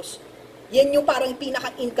 pesos. Yan yung parang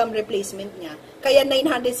pinaka-income replacement niya. Kaya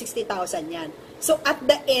 960,000 yan. So, at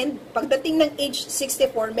the end, pagdating ng age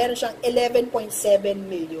 64, meron siyang 11.7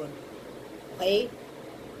 million. Okay?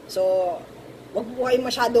 So, Huwag po kayo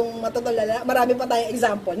masyadong matutulala. Marami pa tayong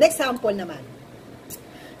example. Next sample naman.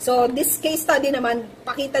 So, this case study naman,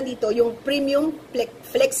 pakita dito yung premium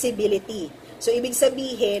flexibility. So, ibig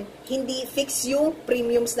sabihin, hindi fix yung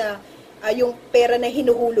premiums na, yung pera na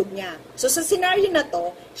hinuhulog niya. So, sa scenario na to,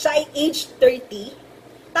 siya ay age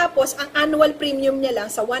 30, tapos ang annual premium niya lang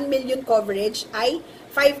sa 1 million coverage ay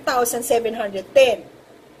 5,710.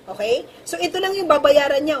 Okay? So, ito lang yung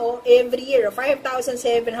babayaran niya, every year,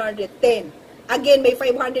 5,710. Again, may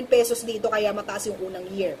 500 pesos dito, kaya mataas yung unang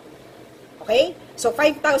year. Okay? So,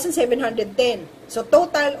 5,710. So,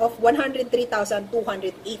 total of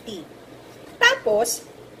 103,280.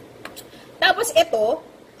 Tapos ito,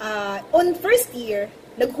 on first year,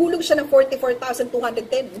 naghulog siya ng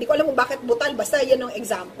 44,210. Hindi ko alam kung bakit butal, basta yan ang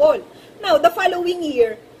example. Now, the following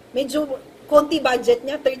year, medyo konti budget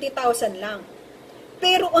niya, 30,000 lang.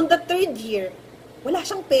 Pero on the third year, wala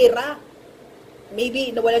siyang pera.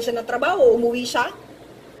 Maybe nawalan siya ng trabaho, umuwi siya.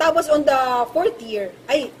 Tapos on the fourth year,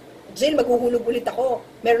 ay, Jill, maghuhulog ulit ako.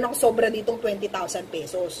 Meron ako sobra ditong 20,000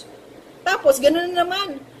 pesos. Tapos, gano'n na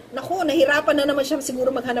naman. Naku, nahirapan na naman siya siguro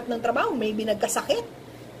maghanap ng trabaho. Maybe nagkasakit.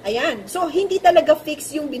 Ayan. So, hindi talaga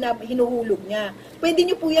fix yung hinuhulog niya. Pwede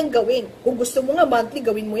niyo po yan gawin. Kung gusto mo nga monthly,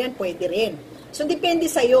 gawin mo yan, pwede rin. So, depende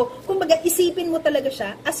sa'yo. Kung isipin mo talaga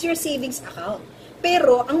siya as your savings account.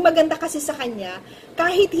 Pero, ang maganda kasi sa kanya,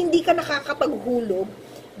 kahit hindi ka nakakapaghulog,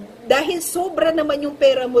 dahil sobra naman yung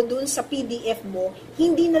pera mo dun sa PDF mo,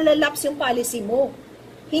 hindi nalalaps yung policy mo.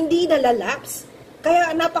 Hindi nalalaps.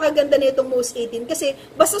 Kaya napakaganda na itong MOST 18 kasi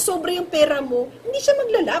basta sobra yung pera mo, hindi siya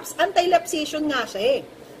maglalaps. Anti-lapsation nga siya eh.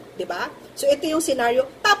 'Di ba? So ito yung scenario.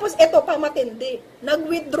 Tapos ito pa matindi.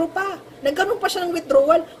 Nag-withdraw pa. Nagkaroon pa siya ng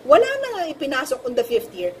withdrawal. Wala na nga ipinasok on the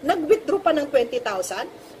 5th year. Nag-withdraw pa ng 20,000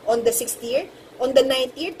 on the 6th year. On the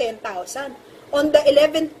 9th year, 10,000. On the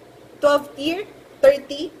 11th, 12th year,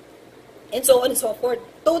 30, and so on and so forth.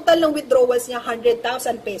 Total ng withdrawals niya,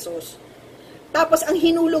 100,000 pesos. Tapos, ang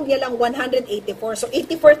hinulog niya lang, 184. So,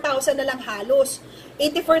 84,000 na lang halos.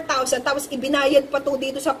 84,000, tapos ibinayad pa to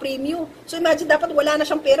dito sa premium. So, imagine, dapat wala na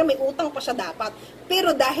siyang pera, may utang pa siya dapat.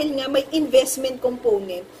 Pero dahil nga may investment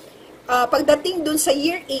component, pagdating dun sa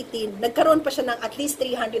year 18, nagkaroon pa siya ng at least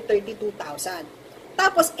 332,000.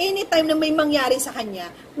 Tapos, anytime na may mangyari sa kanya,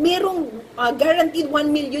 merong guaranteed 1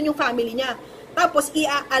 million yung family niya. Tapos,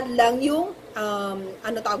 i-add lang yung,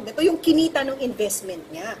 yung kinita ng investment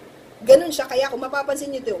niya. Ganun siya. Kaya kung mapapansin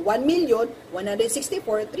nyo ito,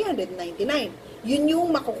 1,164,399. Yun yung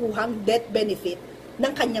makukuhang death benefit ng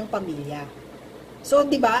kanyang pamilya. So,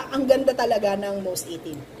 di ba, ang ganda talaga ng MOST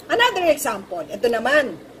 18. Another example, ito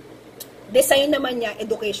naman, design naman niya,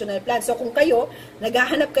 educational plan. So, kung kayo,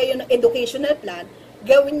 naghahanap kayo ng educational plan,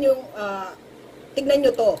 gawin yung, tignan nyo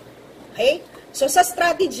to. Okay? So, sa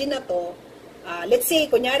strategy na to, let's say,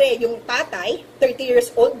 kunyari, yung tatay, 30 years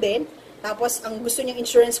old din, tapos ang gusto niyang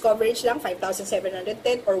insurance coverage lang,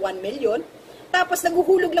 5,710 or 1 million. Tapos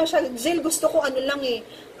naguhulog lang siya, Jill, gusto ko 5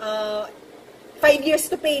 years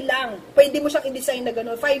to pay lang. Pwede mo siyang i-design na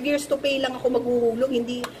gano'n. 5 years to pay lang ako maghuhulog.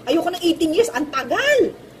 Hindi, ayoko ng 18 years, ang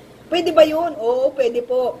tagal. Pwede ba yun? Oo, pwede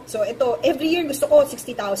po. So ito, every year gusto ko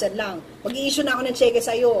 60,000 lang. Mag-i-issue na ako ng cheque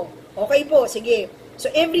sa'yo. Okay po, sige. So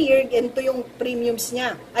every year, ito yung premiums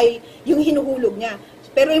niya, ay yung hinuhulog niya.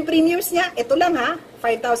 Pero yung premiums niya, ito lang ha,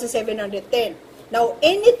 5,710. Now,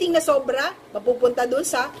 anything na sobra, mapupunta dun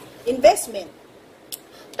sa investment.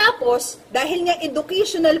 Tapos, dahil nga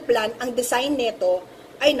educational plan, ang design nito,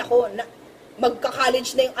 ay nako,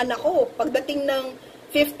 magka-college na yung anak ko. Pagdating ng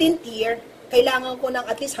 15th year, kailangan ko ng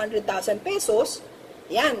at least 100,000 pesos.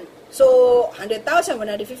 Yan. So, 100,000,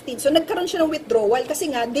 115. So, nagkaroon siya ng withdrawal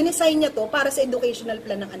kasi nga, dinesign niya to para sa educational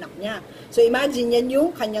plan ng anak niya. So, imagine yan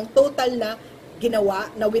yung kanyang total na ginawa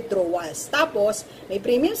na withdrawals. Tapos, may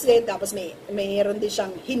premiums din, tapos mayroon din siyang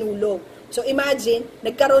hinulog. So, imagine,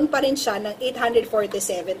 nagkaroon pa rin siya ng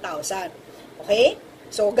 847,000. Okay?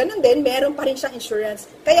 So, ganun din, meron pa rin siyang insurance.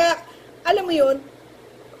 Kaya, alam mo yun,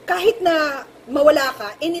 kahit na mawala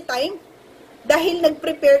ka, anytime, dahil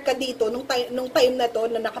nag-prepare ka dito, nung time na to,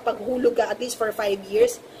 na nakapaghulog ka at least for 5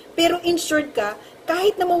 years, pero insured ka,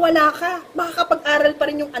 kahit na mawala ka, makakapag-aral pa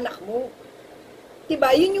rin yung anak mo.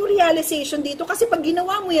 Diba? Yun yung realization dito. Kasi pag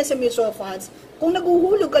ginawa mo yan sa mutual funds, kung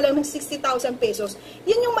naguhulog ka lang ng 60,000 pesos,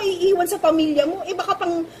 yun yung maiiwan sa pamilya mo. Eh baka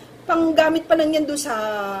panggamit pa lang yan doon sa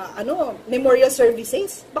memorial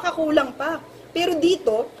services. Baka kulang pa. Pero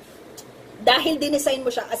dito, dahil dinesign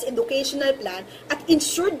mo siya as educational plan at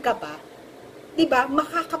insured ka pa, diba?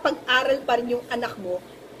 Makakapag-aral pa rin yung anak mo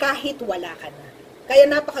kahit wala ka na. Kaya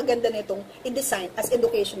napakaganda nitong i-design as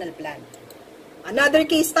educational plan. Another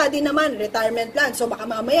case study naman, retirement plan. So baka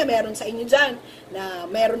mamaya meron sa inyo dyan na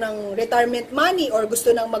meron ng retirement money or gusto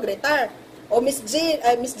nang mag-retire. O Miss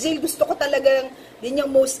Jill, gusto ko talagang din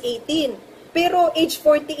yung most 18. Pero age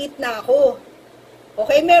 48 na ako.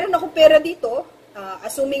 Okay, meron akong pera dito,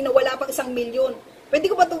 assuming na wala pang 1 milyon.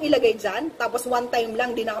 Pwede ko ba itong ilagay dyan? Tapos one time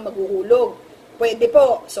lang, di na ako maghuhulog. Pwede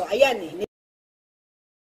po. So ayan eh.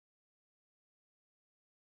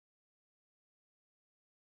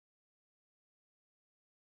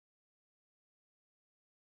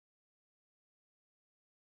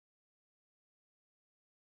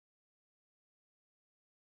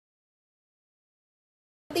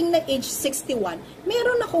 Ng age 61,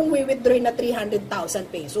 meron akong withdraw na 300,000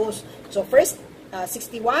 pesos. So first,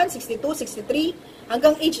 61, 62, 63,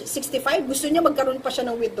 hanggang age 65, gusto niya magkaroon pa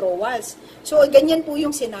siya ng withdrawals. So ganyan po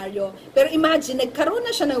yung scenario. Pero imagine, nagkaroon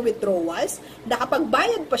na siya ng withdrawals,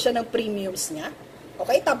 nakapagbayad pa siya ng premiums niya,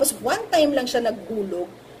 okay? Tapos one time lang siya naghulog,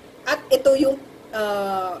 at ito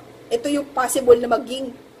yung possible na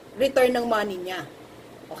maging return ng money niya.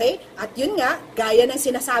 Okay? At yun nga, gaya ng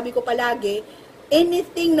sinasabi ko palagi,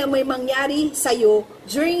 anything na may mangyari sa'yo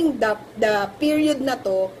during the period na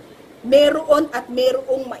to, meron at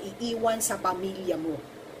merong maiiwan sa pamilya mo.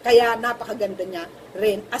 Kaya napakaganda niya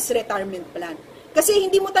rin as retirement plan. Kasi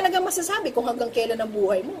hindi mo talaga masasabi kung hanggang kailan ang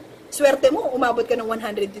buhay mo. Swerte mo, umabot ka ng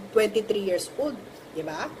 123 years old.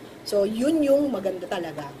 Diba? So, yun yung maganda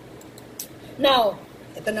talaga. Now,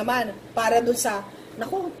 ito naman, para dun sa,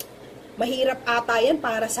 naku, mahirap ata yan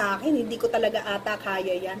para sa akin, hindi ko talaga ata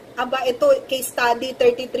kaya yan. Aba, ito, case study,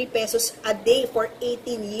 33 pesos a day for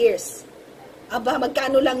 18 years. Aba,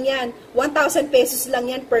 magkano lang yan? 1,000 pesos lang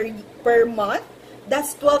yan per month.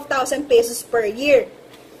 That's 12,000 pesos per year.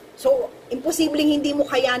 So, imposibleng hindi mo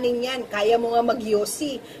kayanin yan. Kaya mo nga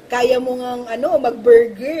mag-yosi. Kaya mo nga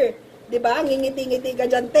mag-burger. Diba? Ngingiti-ngiti ka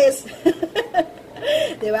dyan, Tess.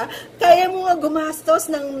 Diba? Kaya mo nga gumastos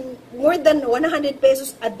ng more than 100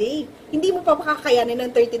 pesos a day. Hindi mo pa makakayanin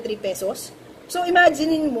ng 33 pesos. So,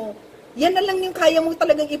 imaginein mo, yan na lang yung kaya mo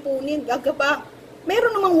talagang ipunin. Gaga pa,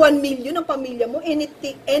 meron namang 1 million ang pamilya mo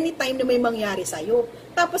anytime na may mangyari sa'yo.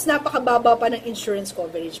 Tapos, napakababa pa ng insurance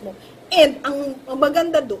coverage mo. And, ang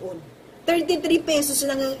maganda doon, 33 pesos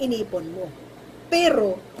lang ang inipon mo.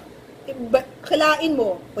 Pero, kalain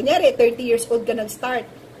mo, kunyari, 30 years old ka nag-start.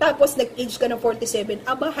 Tapos, nag-age ka ng 47,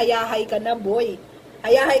 aba, hayahay ka na, boy.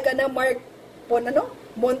 Hayahay ka na, Mark,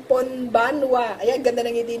 Monponbanwa. Ayan, ganda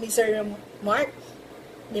ng ngiti ni Sir Mark.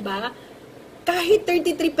 Diba? Kahit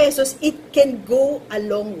 33 pesos, it can go a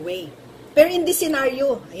long way. Pero in this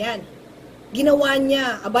scenario, ayan, ginawa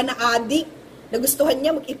niya, aba, na-addict, nagustuhan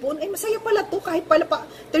niya mag-ipon, ay, masaya pala to, kahit pala pa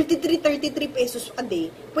 33 pesos a day,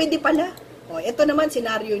 pwede pala. O, ito naman,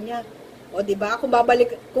 scenario niya. O, diba?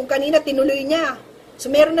 Kung kanina, tinuloy niya, so,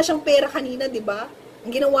 meron na siyang pera kanina, di ba? Ang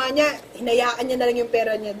ginawa niya, hinayaan niya na lang yung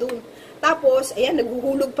pera niya dun. Tapos, ayan,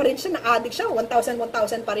 naghuhulog pa rin siya, na-addict siya,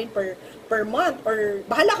 1,000 pa rin per month. Or,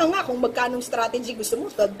 bahala ka nga kung magkanong strategy gusto mo,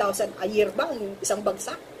 12,000 a year ba, ang isang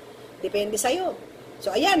bagsak? Depende sa'yo. So,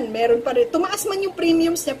 ayan, meron pa rin. Tumaas man yung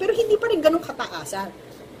premiums niya, pero hindi pa rin ganun kataasan.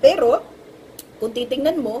 Pero, kung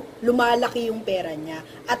titingnan mo, lumalaki yung pera niya.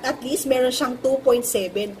 At least, meron siyang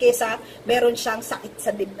 2.7 kesa meron siyang sakit sa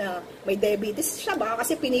may diabetes siya. Baka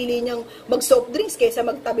kasi pinili niyang mag-soft drinks kesa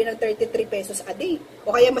magtabi ng 33 pesos a day. O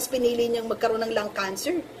kaya mas pinili niyang magkaroon ng lung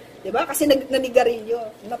cancer. Diba? Kasi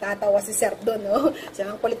nanigarilyo. Natatawa si Sir doon, no? Siya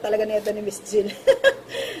ang kulit talaga nito ni Miss Jill.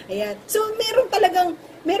 Ayan. So,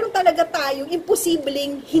 meron talaga tayong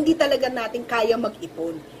imposibleng hindi talaga natin kaya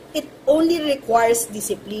mag-ipon. It only requires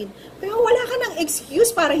discipline. Pero wala ka ng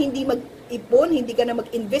excuse para hindi mag-ipon, hindi ka na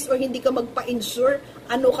mag-invest, or hindi ka magpa-insure.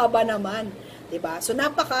 Ano ka ba naman? Diba? So,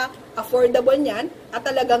 napaka-affordable niyan at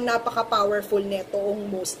talagang napaka-powerful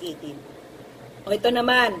netong most 18. O, ito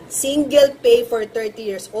naman, single pay for 30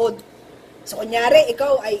 years old. So, kunyari,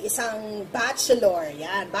 ikaw ay isang bachelor.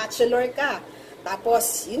 Yan, bachelor ka.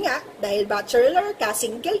 Tapos, yun nga, dahil bachelor ka,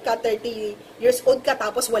 single ka, 30 years old ka,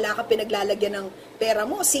 tapos wala kang pinaglalagyan ng pera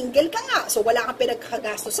mo, single ka nga, so wala kang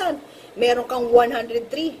pinagkagastusan, meron kang 103.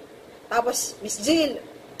 Tapos, Miss Jill,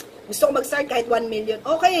 gusto ko mag-start kahit 1 million.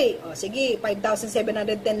 Okay, o, sige,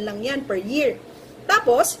 5,710 lang yan per year.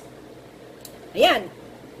 Tapos, ayan,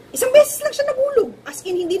 isang beses lang siya nabulog. As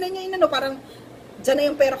in, hindi na niya parang, dyan na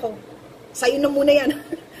yung pera ko. Sa'yo na muna yan.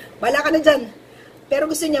 Bala ka na dyan. Pero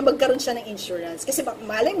gusto niya magkaroon siya ng insurance. Kasi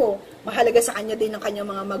malay mo, mahalaga sa kanya din ng kanyang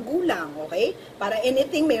mga magulang, okay? Para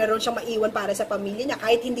anything, mayroon siyang maiwan para sa pamilya niya,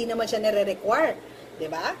 kahit hindi naman siya nire-require.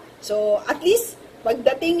 Diba? So, at least,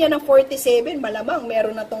 pagdating niya ng 47, malamang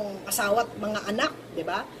meron na tong asawa at mga anak.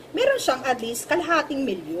 Diba? meron siyang at least kalahating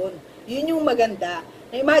milyon. Yun yung maganda.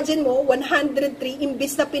 Na imagine mo, 103,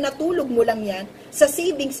 imbis na pinatulog mo lang yan sa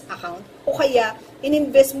savings account, o kaya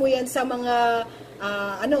ininvest mo yan sa mga,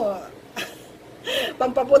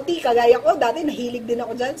 pampaputi, kagaya ko, dati nahilig din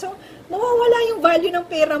ako dyan. So, mawawala yung value ng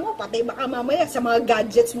pera mo, pati baka mamaya sa mga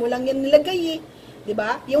gadgets mo lang yan nilagay eh. 'Di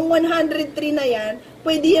ba? Yung 103 na yan,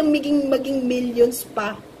 pwede yung maging millions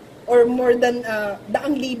pa or more than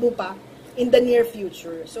daang libo pa in the near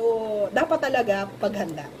future. So, dapat talaga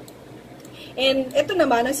paghanda. And ito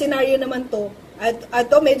naman, ang scenario naman to, at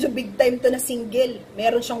medyo big time to na single.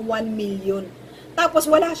 Meron siyang 1 million. Tapos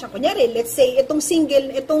wala siya. Kunyari, let's say, itong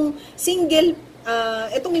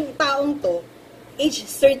taong to, age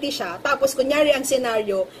 30 siya. Tapos, kunyari ang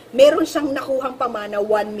scenario, meron siyang nakuhang pamana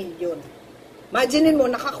 1 million. Imaginin mo,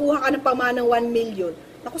 nakakuha ka ng pamanang 1 million.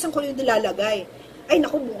 Naku, saan ko yung nilalagay? Ay,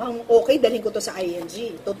 naku, mukhang okay, dalhin ko to sa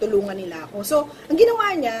ING. Tutulungan nila ako. So, ang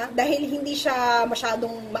ginawa niya, dahil hindi siya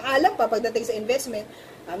masyadong maalam pa pagdating sa investment,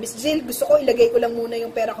 Miss Jill, gusto ko ilagay ko lang muna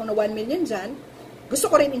yung pera ko na 1 million dyan. Gusto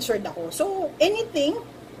ko rin insured ako. So, anytime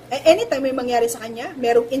may mangyari sa kanya,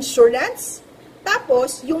 merong insurance,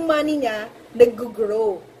 tapos, yung money niya,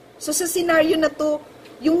 nag-grow. So, sa scenario na to,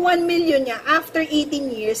 yung 1 million niya, after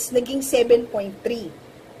 18 years, naging 7.3.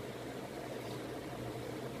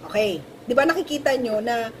 Okay. Di ba nakikita nyo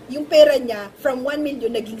na yung pera niya, from 1 million,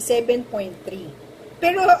 naging 7.3.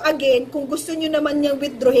 Pero again, kung gusto nyo naman niyang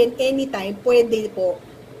withdrawin anytime, pwede po.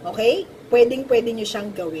 Okay? Pwede nyo siyang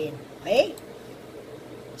gawin. Okay?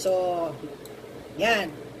 So, yan.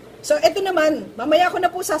 So, eto naman, mamaya ko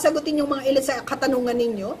na po sasagutin yung mga ilan sa katanungan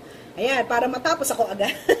ninyo. Ayan, para matapos ako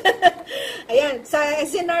agad. Ayan, sa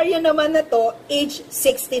scenario naman na to, age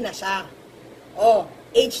 60 na siya. Oh,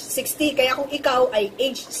 age 60. Kaya kung ikaw ay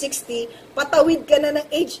age 60, patawid ka na ng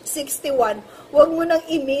age 61, huwag mo nang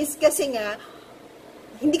i-miss kasi nga,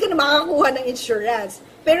 hindi ka na makakuha ng insurance.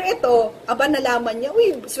 Pero ito, nalaman niya,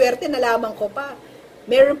 uy, swerte, nalaman ko pa.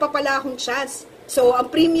 Meron pa pala akong chance. So,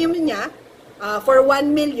 ang premium niya, for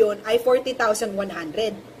 1 million ay 40,100.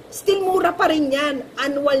 Still mura pa rin yan.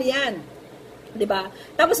 Annual yan. 'Di ba?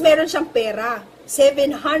 Tapos meron siyang pera,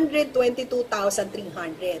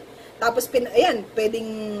 722,300. Tapos ayan, pwedeng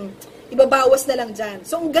ibabawas na lang diyan.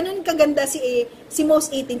 So, ang ganun kaganda si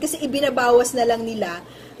Most 18 kasi ibinabawas na lang nila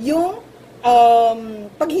yung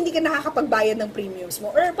pag hindi ka nakakapagbayad ng premiums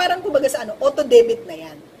mo or parang kumbaga sa auto debit na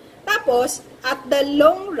yan. Tapos, at the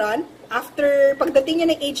long run, after pagdating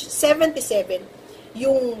niya ng age 77,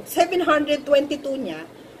 yung 722 niya,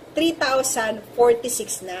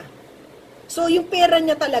 3,046 na. So, yung pera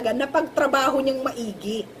niya talaga, napagtrabaho niyang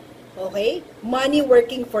maigi. Okay? Money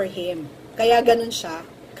working for him. Kaya ganun siya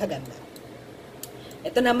kaganda.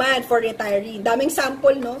 Ito naman, for retiree. Daming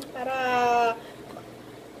sample, no? Para,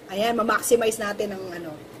 ayan, ma-maximize natin ang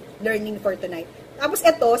learning for tonight. Tapos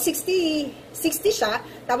ito, 60 siya.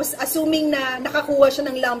 Tapos assuming na nakakuha siya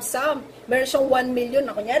ng lump sum, meron siyang 1 million.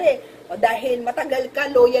 Na kunyari, dahil matagal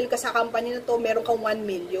ka, loyal ka sa company na to, meron kang 1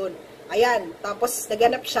 million. Ayan, tapos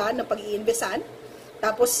naganap siya ng pag-iinvesan.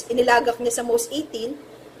 Tapos inilagak niya sa Most 18.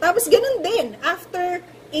 Tapos ganun din, after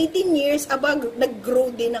 18 years,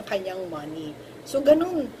 nag-grow din ang kanyang money. So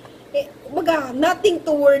ganun. Nothing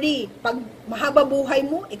to worry. Pag mahaba buhay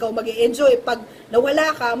mo, ikaw mag-e-enjoy. Pag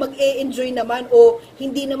nawala ka, mag-e-enjoy naman o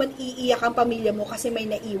hindi naman iiyak ang pamilya mo kasi may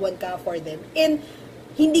naiwan ka for them. And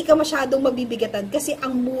hindi ka masyadong mabibigatan kasi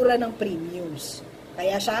ang mura ng premiums.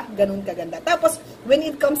 Kaya siya, ganun kaganda. Tapos, when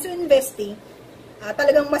it comes to investing,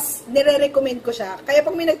 talagang mas nire-recommend ko siya. Kaya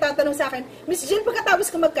pag may nagtatanong sa akin, Miss Jill, pagkatapos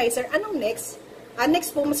ka mag-Kaiser, anong next?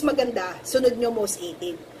 Next po, mas maganda, sunod nyo Most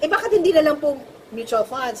 18. Bakit hindi na lang po mutual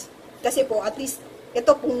funds? Kasi po, at least, ito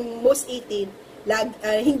pong Most 18,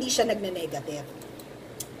 hindi siya nagne-negative.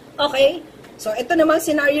 Okay? So, ito namang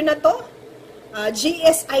scenario na to,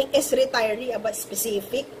 GSIS retiree,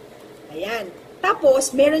 specific. Ayan.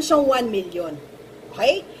 Tapos, meron siyang 1 million.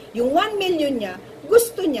 Okay? Yung 1 million niya,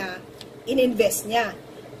 gusto niya, ininvest niya.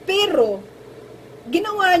 Pero,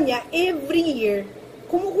 ginawa niya, every year,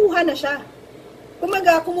 kumukuha na siya.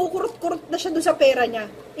 Kumaga, kumukurot-kurot na siya doon sa pera niya.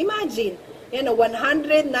 Imagine, yan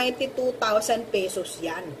 192,000 pesos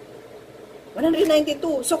yan.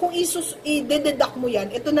 192. So, kung i-deduct mo yan,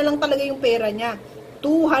 ito na lang talaga yung pera niya.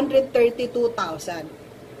 232,000.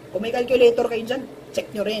 Kung may calculator kayo dyan, check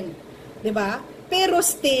nyo rin. 'Di ba? Pero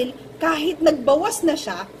still, kahit nagbawas na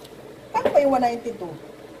siya, paano pa yung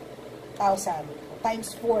 192,000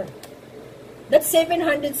 times 4? That's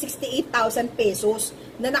 768,000 pesos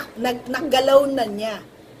na naggalaw na niya,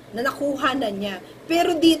 na nakuha na niya.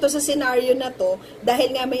 Pero dito sa scenario na to,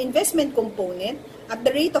 dahil nga may investment component, at the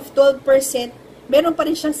rate of 12%, meron pa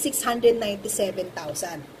rin siyang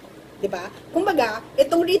 697,000. 'Di ba? Kumbaga,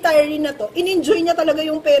 itong retiree na to, in-enjoy niya talaga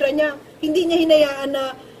yung pera niya. Hindi niya hinayaan na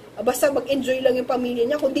basta mag-enjoy lang yung pamilya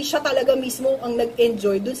niya, kundi siya talaga mismo ang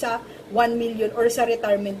nag-enjoy dun sa 1 million or sa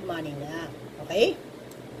retirement money niya. Okay?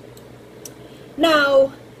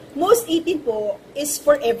 Now, most 18 po is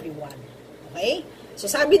for everyone. Okay? So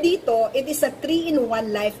sabi dito, it is a 3-in-1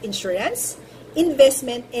 life insurance,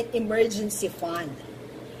 investment, and emergency fund.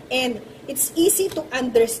 And it's easy to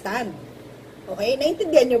understand. Okay?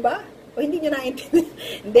 Naintindihan nyo ba? O hindi nyo naintindihan?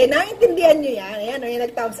 Hindi, naintindihan nyo yan. Ayan, yung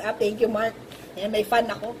nag-thumbs up. Thank you, Mark. Ayan, may fun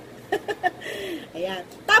ako. Ayan.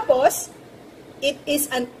 Tapos, it is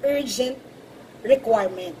an urgent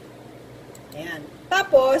requirement. Ayan.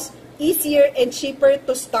 Tapos, easier and cheaper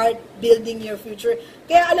to start building your future.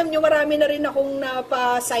 Kaya alam nyo, marami na rin akong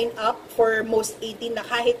napa-sign up for most 18 na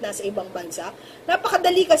kahit nasa ibang bansa.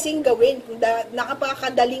 Napakadali kasing gawin.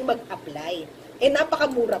 Napakadaling mag-apply. Eh,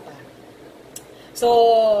 napakamura pa. So,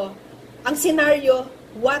 ang scenario,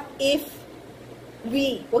 what if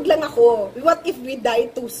wag lang ako, what if we die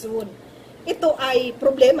too soon? Ito ay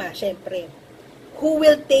problema, syempre. Who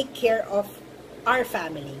will take care of our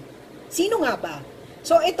family? Sino nga ba?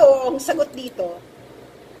 So, ito, ang sagot dito,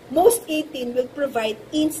 most 18 will provide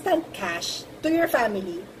instant cash to your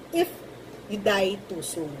family if you die too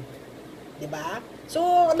soon. Diba?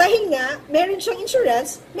 So, dahil nga, meron siyang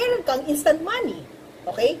insurance, meron kang instant money.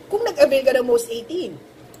 Okay? Kung nag-avail ka ng most 18.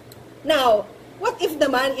 Now, what if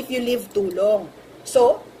naman if you live too long?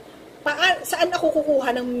 So, saan ako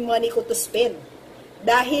kukuha ng money ko to spend?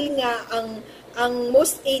 Dahil nga, ang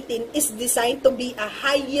most 18 is designed to be a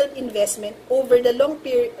high-yield investment over the long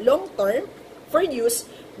term for use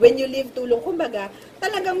when you live too long. Kumbaga,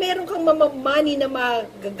 talagang meron kang money na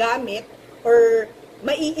magagamit or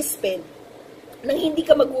mai-spend nang hindi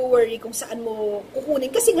ka mag-worry kung saan mo kukunin.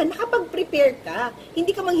 Kasi nga, nakapag-prepare ka. Hindi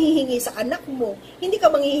ka manghihingi sa anak mo. Hindi ka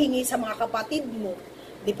manghihingi sa mga kapatid mo.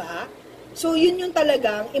 Diba? So, yun yung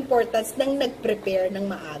talagang importance ng nag-prepare ng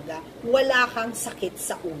maaga. Wala kang sakit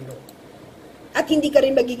sa ulo. At hindi ka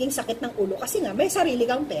rin magiging sakit ng ulo kasi nga may sarili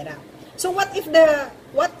kang pera. So, what if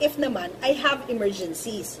naman I have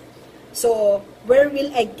emergencies? So, where will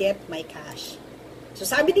I get my cash? So,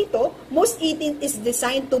 sabi dito, most 18 is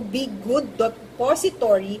designed to be good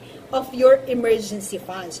depository of your emergency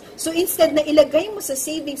funds. So, instead na ilagay mo sa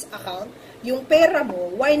savings account yung pera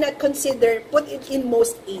mo, why not consider put it in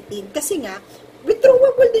most 18? Kasi nga,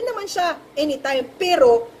 withdrawable din naman siya anytime,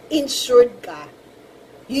 pero insured ka.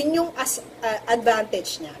 Yun yung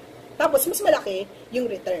advantage niya. Tapos, mas malaki yung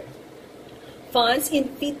return. Funds in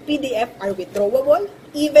PDF are withdrawable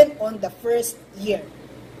even on the first year.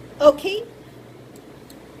 Okay?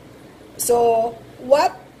 So,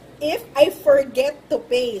 what if I forget to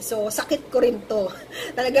pay? So, sakit ko rin to.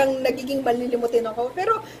 Talagang nagiging malilimutin ako.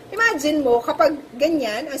 Pero, imagine mo, kapag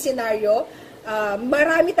ganyan ang scenario,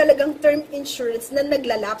 marami talagang term insurance na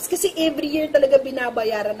naglalapse. Kasi every year talaga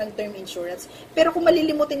binabayaran ng term insurance. Pero kung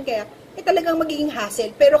malilimutin kaya, talagang magiging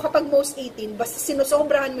hassle. Pero kapag most 18, basta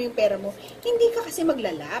sinusobrahan mo yung pera mo, hindi ka kasi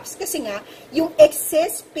maglalapse. Kasi nga, yung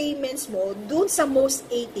excess payments mo dun sa most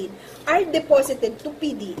 18 are deposited to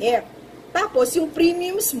PDF. Tapos, yung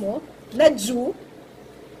premiums mo na due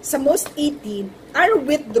sa most 18 are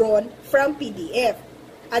withdrawn from PDF.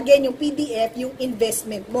 Again, yung PDF, yung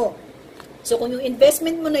investment mo. So, kung yung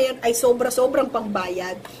investment mo na yan ay sobra-sobrang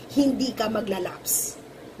pangbayad, hindi ka maglalaps.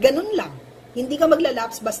 Ganun lang. Hindi ka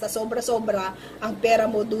maglalaps basta sobra-sobra ang pera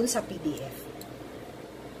mo dun sa PDF.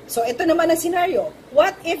 So, ito naman ang scenario.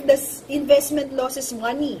 What if the investment loses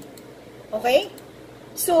money? Okay?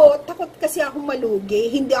 So, takot kasi akong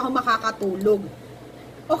malugi, hindi ako makakatulog.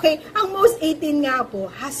 Okay, ang most 18 nga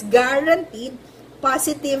po has guaranteed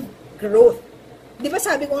positive growth. Di ba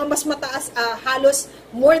sabi ko nga mas mataas, halos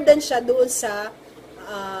more than siya doon sa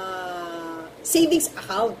savings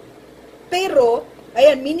account. Pero,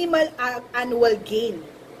 ayan, minimal annual gain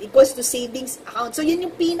equals to savings account. So, yun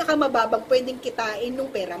yung pinakamababang pwedeng kitain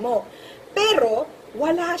ng pera mo. Pero,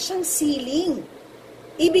 wala siyang ceiling.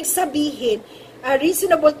 Ibig sabihin,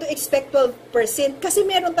 reasonable to expect 12% kasi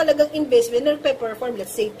meron talagang investment na nagpe-perform, let's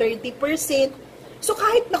say 30%. So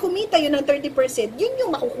kahit na kumita yun ng 30%, yun yung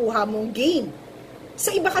makukuha mong gain. Sa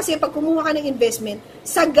iba kasi, pag kumuha ka ng investment,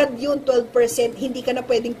 sagad yun 12%, hindi ka na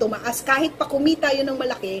pwedeng tumaas. Kahit pa kumita yun ng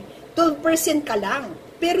malaki, 12% ka lang.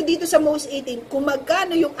 Pero dito sa most 18, kung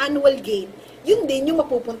magkano yung annual gain, yun din yung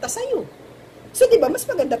mapupunta sa'yo. So diba, mas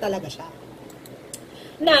maganda talaga siya.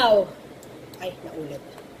 Now, naulit.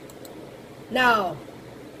 Now,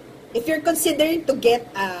 if you're considering to get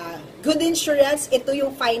a good insurance, ito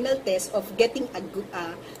yung final test of getting a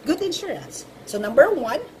good insurance. So, number 1,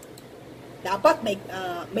 dapat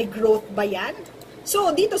may growth ba yan?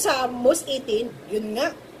 So, dito sa most 18, yun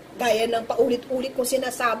nga, gaya ng paulit-ulit kong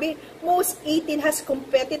sinasabi, most 18 has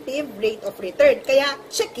competitive rate of return. Kaya,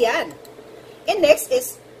 check yan. And next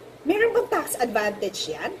is, meron bang tax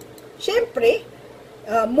advantage yan? Siyempre,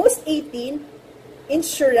 most 18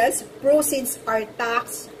 insurance proceeds are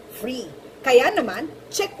tax-free. Kaya naman,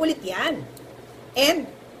 check ulit yan. And,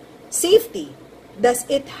 safety. Does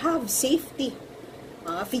it have safety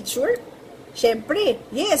feature? Siyempre,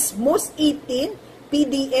 yes, most 18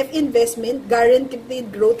 PDF investment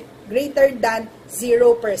guaranteed growth greater than 0%.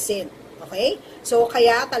 Okay? So,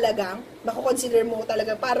 kaya talagang, makukonsider mo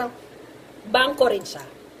talaga parang bangko rin siya.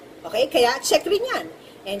 Okay? Kaya, check rin yan.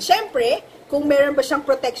 And syempre, kung meron ba siyang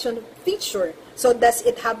protection feature, so does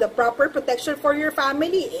it have the proper protection for your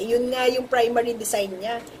family? Eh, yun nga yung primary design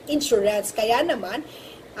niya, insurance. Kaya naman,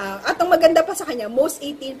 at ang maganda pa sa kanya, most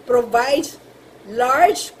 18 provides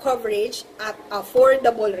large coverage at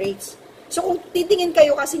affordable rates. So kung titingin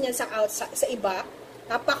kayo kasi niyan sa iba,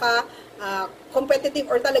 napaka competitive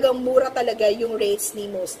or talagang mura talaga yung rates ni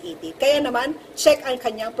most 18. Kaya naman, check ang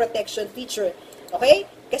kanyang protection feature. Okay?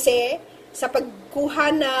 Kasi sa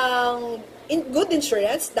pagkuha ng good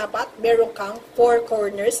insurance, dapat meron kang 4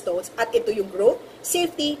 cornerstones at ito yung growth,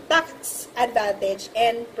 safety, tax advantage,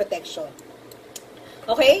 and protection.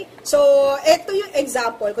 Okay? So, ito yung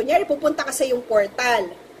example. Kunyari, pupunta ka sa yung portal.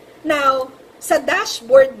 Now, sa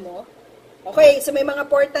dashboard mo, okay, so may mga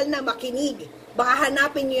portal na makinig. Baka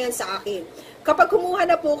hanapin nyo yan sa akin. Kapag kumuha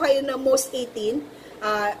na po kayo ng most 18,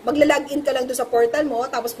 magla-login ka lang doon sa portal mo,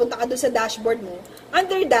 tapos punta ka doon sa dashboard mo.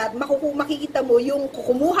 Under that, makikita mo yung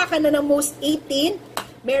kumuha ka na ng most 18,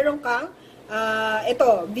 meron kang,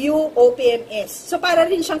 view OPMS. So, para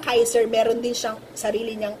rin siyang Kaiser, meron din siyang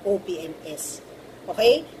sarili niyang OPMS.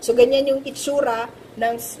 Okay? So, ganyan yung itsura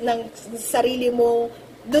ng sarili mo.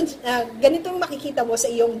 Dun, ganito yung makikita mo sa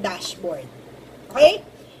iyong dashboard. Okay?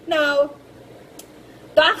 Now,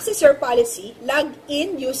 to access your policy, log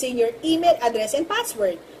in using your email address and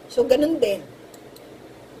password. So, ganun din.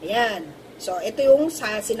 Ayan. So, ito yung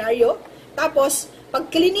sa scenario. Tapos, pag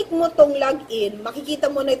clinic mo tong login, makikita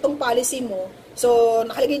mo na itong policy mo. So,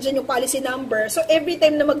 nakalagay dyan yung policy number. So, every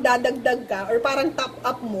time na magdadagdag ka or parang top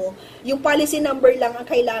up mo, yung policy number lang ang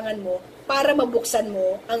kailangan mo para mabuksan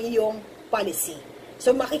mo ang iyong policy.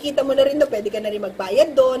 So, makikita mo na rin na pwede ka na rin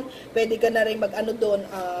magbayad doon, pwede ka na rin mag-ano doon,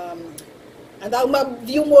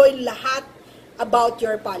 mag-view mo lahat about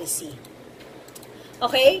your policy.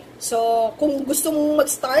 Okay? So, kung gusto mong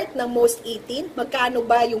mag-start ng most 18, magkano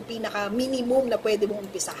ba yung pinaka-minimum na pwede mong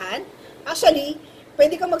umpisahan? Actually,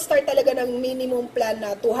 pwede ka mag-start talaga ng minimum plan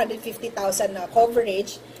na 250,000 na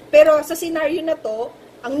coverage. Pero sa scenario na to,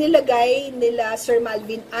 ang nilagay nila Sir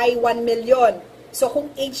Malvin ay 1 million. So, kung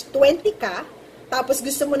age 20 ka, tapos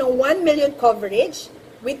gusto mo ng 1 million coverage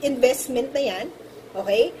with investment na yan,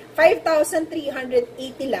 okay? 5,380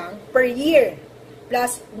 lang per year.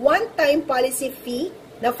 Plus one-time policy fee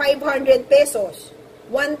na 500 pesos.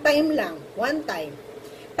 One time lang. One time.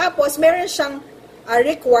 Tapos, meron siyang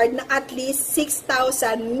required na at least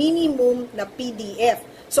 6,000 minimum na PDF.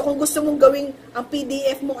 So, kung gusto mong gawing ang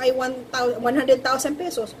PDF mo ay 100,000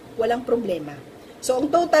 pesos, walang problema. So, ang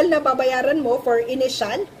total na babayaran mo for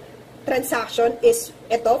initial transaction is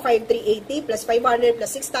ito, 5,380 plus 500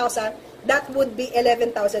 plus 6,000. That would be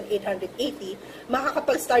 11,880.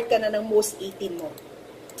 Makakapag-start ka na ng most 18 mo.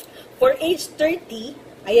 For age 30,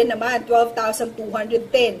 ayan naman, 12,210.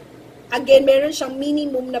 Again, meron siyang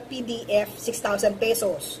minimum na PDF, 6,000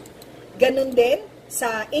 pesos. Ganun din,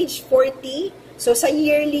 sa age 40, so sa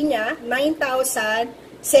yearly niya,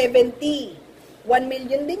 9,070. 1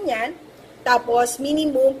 million din yan. Tapos,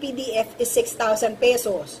 minimum PDF is 6,000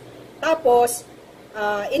 pesos. Tapos,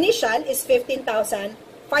 initial is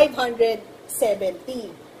 15,570.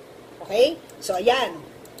 Okay? So, ayan.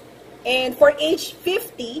 And for age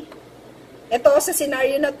 50, ito, sa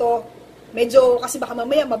scenario na to, medyo, kasi baka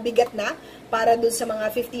mamaya mabigat na para dun sa mga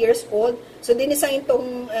 50 years old. So, dinesign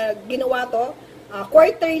tong ginawa to,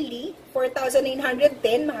 quarterly,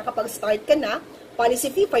 4,910, makakapag-start ka na. Policy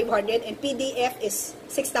fee, 500, and PDF is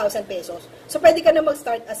 6,000 pesos. So, pwede ka na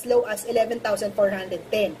mag-start as low as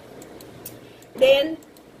 11,410. Then,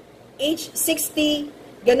 age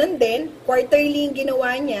 60, ganun din, quarterly yung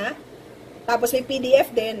ginawa niya. Tapos may PDF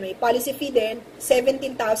din, may policy fee din,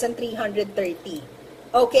 17,330.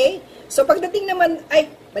 Okay? So, pagdating naman,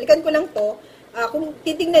 balikan ko lang to, kung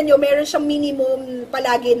titingnan nyo, meron siyang minimum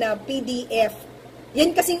palagi na PDF.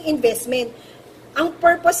 Yan kasing investment. Ang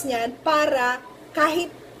purpose niyan, para kahit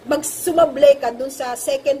magsumablay ka dun sa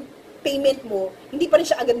second payment mo, hindi pa rin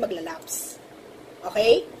siya agad maglalapse.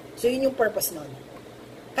 Okay? So, yun yung purpose nun.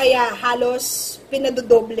 Kaya, halos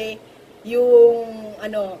pinadodoble yung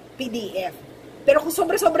PDF. Pero kung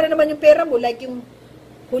sobra-sobra naman yung pera mo, like yung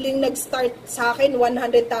huling nag-start sa akin,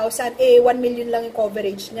 100,000, 1 million lang yung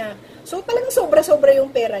coverage niya. So, talagang sobra-sobra yung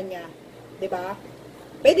pera niya. 'Di ba?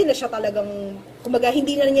 Pwede na siya talagang, kumbaga,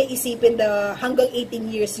 hindi na niya isipin hanggang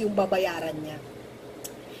 18 years yung babayaran niya.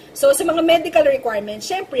 So, sa mga medical requirements,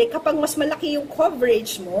 syempre, kapag mas malaki yung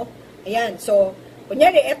coverage mo, ayan, so,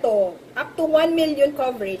 kunyari, ito, up to 1 million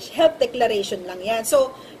coverage, health declaration lang yan.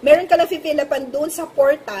 So, meron ka na fill upan doon sa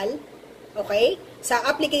portal, okay, sa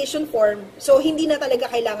application form, so hindi na talaga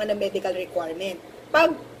kailangan ng medical requirement.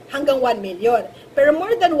 Pag hanggang 1 million. Pero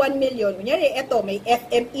more than 1 million, kunyari, ito, may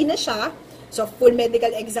FME na siya, so full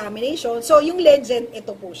medical examination, so yung legend,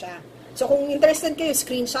 ito po siya. So kung interested kayo,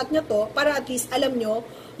 screenshot nyo to, para at least alam nyo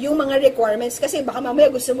yung mga requirements, kasi baka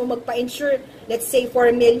mamaya gusto mo magpa-insure, let's say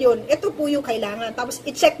 4 million, ito po yung kailangan. Tapos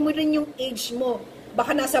i-check mo rin yung age mo.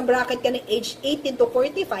 Baka nasa bracket ka ng age 18 to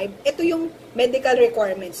 45, ito yung medical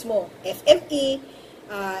requirements mo. FME,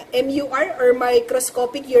 MUR or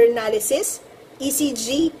microscopic urinalysis,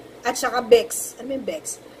 ECG, at saka BEX. Ano yung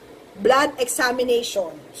BEX? Blood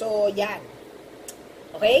examination. So, yan.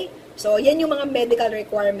 Okay? So, yan yung mga medical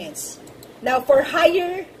requirements. Now, for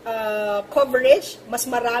higher coverage, mas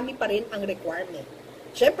marami pa rin ang requirement.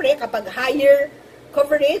 Siyempre, kapag higher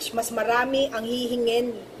coverage, mas marami ang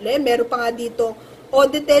hihingin. Meron pa nga dito,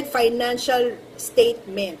 audited financial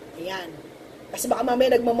statement. Ayan. Kasi baka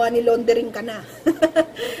mamaya nagmamoney laundering ka na.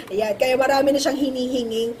 Ayan. Kaya marami na siyang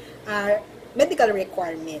hinihinging medical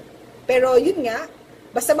requirement. Pero yun nga,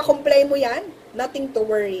 basta ma-comply mo yan, nothing to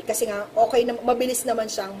worry. Kasi nga, okay na, mabilis naman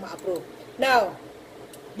siyang ma-approve. Now,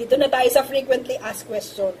 dito na tayo sa frequently asked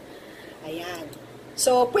question. Ayan.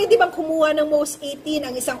 So, pwede bang kumuha ng most 18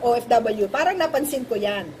 ang isang OFW? Parang napansin ko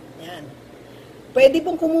yan. Ayan. Pwede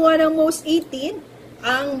pong kumuha ng most 18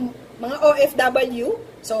 ang mga OFW?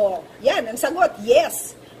 So, yan, ang sagot,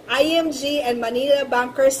 yes. IMG and Manila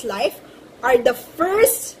Bankers Life are the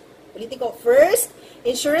first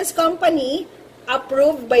insurance company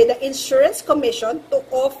approved by the Insurance Commission to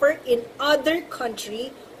offer in other country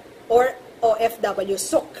or OFW.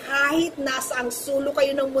 So, kahit nasa ang sulo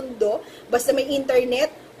kayo ng mundo, basta may internet,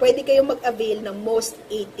 pwede kayong mag-avail ng most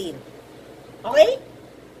 18. Okay?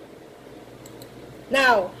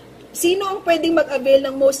 Now, sino ang pwedeng mag-avail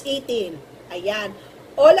ng most 18? Ayan.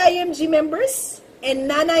 All IMG members and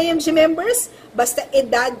non-IMG members, basta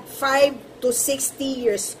edad 5 to 60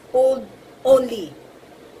 years old only.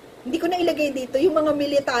 Hindi ko na ilagay dito, yung mga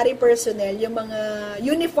military personnel, yung mga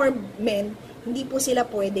uniformed men, hindi po sila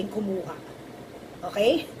pwedeng kumuha.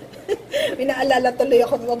 Okay? Pinaalala tuloy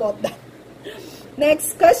ako about that.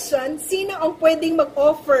 Next question, sino ang pwedeng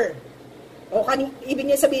mag-offer? O ibig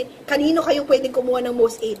niya sabihin, kanino kayong pwedeng kumuha ng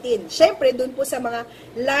most 18? Siyempre, dun po sa mga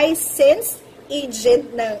licensed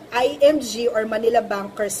agent ng IMG or Manila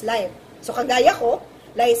Bankers Life. So, kagaya ko,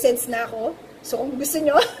 licensed na ako. So, kung gusto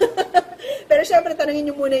nyo, pero syempre, tanungin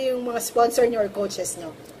nyo muna yung mga sponsor nyo or coaches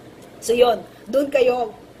nyo. So, yun, dun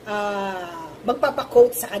kayo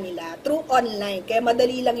magpapakote sa kanila through online. Kaya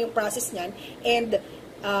madali lang yung process niyan. And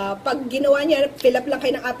pag ginawa niya, fill up lang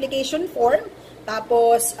kayo ng application form,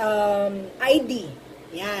 tapos ID.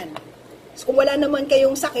 Yan. So, kung wala naman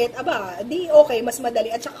kayong sakit, di okay, mas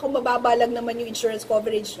madali. At saka kung mababa lang naman yung insurance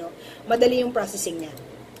coverage, no, madali yung processing niya.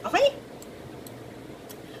 Okay?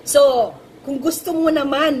 So, kung gusto mo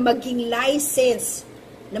naman maging license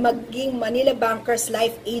na maging Manila Bankers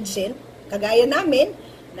Life Agent, kagaya namin,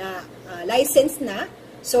 na license na,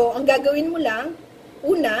 so, ang gagawin mo lang,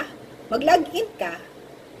 una, mag-login ka,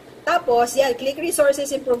 tapos, yan, click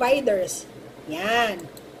resources and providers. Yan.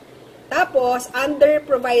 Tapos, under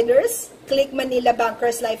providers, click Manila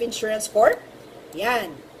Bankers Life Insurance Corp.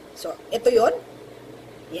 Yan. So, ito yun.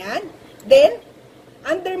 Yan. Then,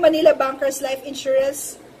 under Manila Bankers Life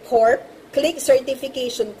Insurance Corp, click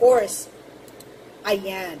certification course.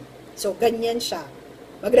 Ayan. So, ganyan siya.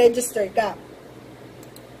 Mag-register ka.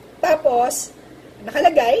 Tapos,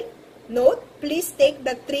 nakalagay, note, please take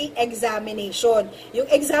the 3 examination. Yung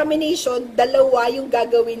examination, dalawa yung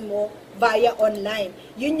gagawin mo via online.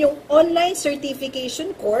 Yun yung online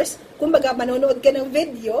certification course. Kumbaga, manonood ka ng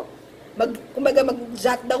video, kumbaga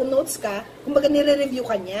mag-jot down notes ka, kumbaga nire-review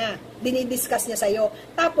ka niya, dinidiscuss niya sa'yo.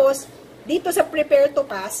 Tapos, dito sa prepare to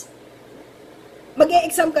pass,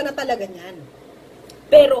 mag-e-exam ka na talaga niyan.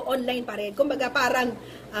 Pero online pa rin. Kumbaga, parang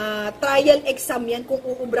trial exam yan kung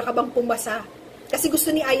uubra ka bang pumasa. Kasi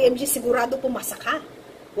gusto ni IMG, sigurado pumasa ka.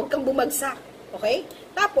 Huwag kang bumagsak. Okay?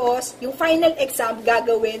 Tapos, yung final exam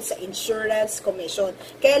gagawin sa Insurance Commission.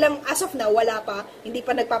 Kaya lang, as of now, wala pa, hindi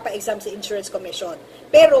pa nagpapa-exam sa Insurance Commission.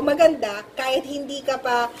 Pero maganda, kahit hindi ka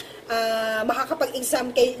pa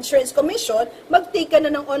makakapag-exam kay Insurance Commission, mag-take ka na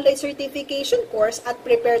ng online certification course at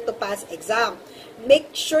prepare to pass exam.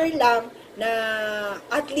 Make sure lang na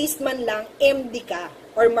at least man lang MD ka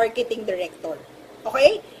or marketing director.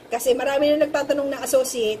 Okay? Kasi marami na nagtatanong na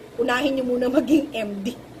associate, unahin nyo muna maging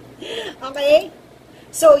MD. Okay?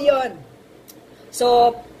 So, yon.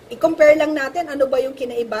 So, i-compare lang natin ano ba yung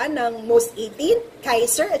kinaiba ng Most 18,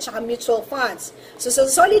 Kaiser, at saka mutual funds. So, sa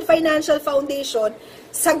Solid Financial Foundation,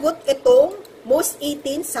 sagot itong Most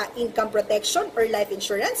 18 sa income protection or life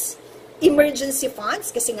insurance, emergency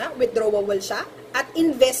funds, kasi nga, withdrawable siya, at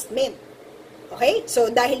investment. Okay?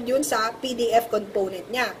 So, dahil yun sa PDF component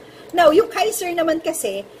niya. Now, yung Kaiser naman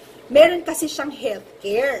kasi, meron kasi siyang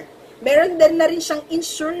healthcare. Meron din na rin siyang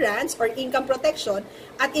insurance or income protection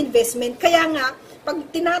at investment. Kaya nga, pag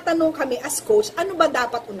tinatanong kami as coach, ano ba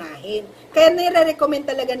dapat unahin? Kaya nire-recommend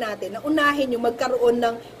talaga natin na unahin yung magkaroon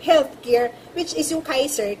ng healthcare, which is yung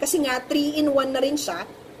Kaiser, kasi nga 3-in-1 na rin siya.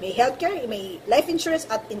 May healthcare, may life insurance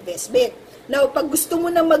at investment. Now, pag gusto mo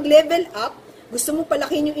na mag-level up, gusto mo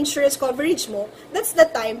palakin yung insurance coverage mo, that's the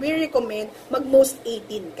time we recommend mag-most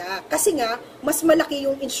 18 ka. Kasi nga, mas malaki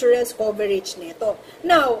yung insurance coverage nito.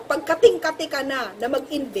 Now, pag kating-kati ka na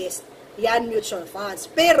mag-invest, yan mutual funds.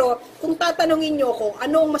 Pero, kung tatanungin nyo ko,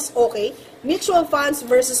 ano ang mas okay? Mutual funds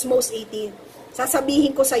versus most 18.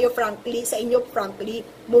 Sasabihin ko sa inyo frankly,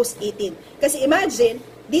 most 18. Kasi imagine,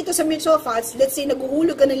 dito sa mutual funds, let's say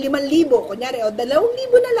naguhulog ka ng 5,000, kunyari, o 2,000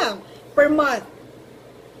 na lang per month.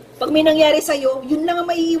 Pag may nangyari sa'yo, yun lang ang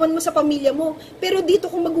maiiwan mo sa pamilya mo. Pero dito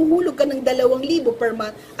kung maghuhulog ka ng 2,000 per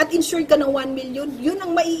month at insured ka ng 1 million, yun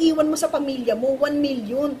ang maiiwan mo sa pamilya mo, 1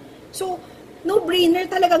 million. So, no-brainer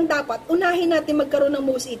talagang dapat. Unahin natin magkaroon ng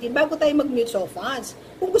most 18 bago tayo mag-mutual funds.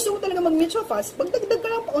 Kung gusto mo talaga mag-mutual funds, magdagdag ka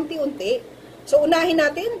lang paunti-unti. So, unahin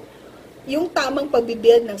natin yung tamang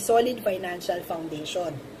pagbibuild ng solid financial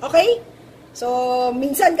foundation. Okay? So,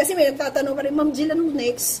 minsan kasi may nagtatanong pa rin, Ma'am Jill, anong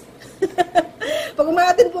next? Pag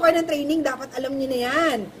umatin po kayo ng training, dapat alam niyo na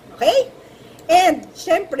yan. Okay? And,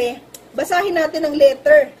 syempre, basahin natin ang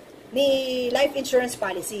letter ni life insurance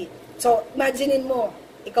policy. So, imaginein mo,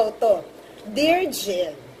 ikaw to. Dear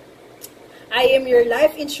Jill, I am your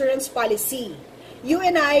life insurance policy. You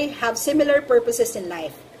and I have similar purposes in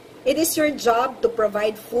life. It is your job to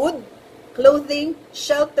provide food, clothing,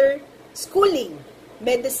 shelter, schooling,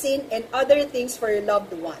 medicine, and other things for your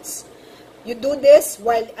loved ones. You do this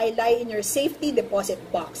while I lie in your safety deposit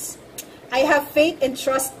box. I have faith and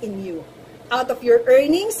trust in you. Out of your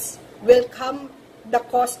earnings will come the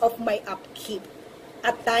cost of my upkeep.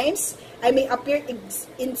 At times, I may appear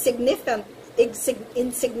insignificant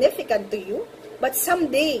to you, but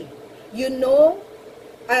someday, you know,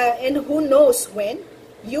 and who knows when,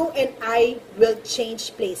 you and I will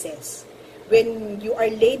change places. When you are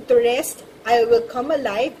laid to rest, I will come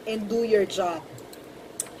alive and do your job.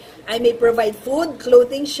 I may provide food,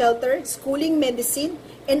 clothing, shelter, schooling, medicine,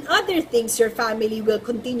 and other things your family will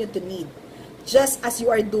continue to need, just as you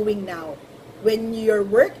are doing now. When your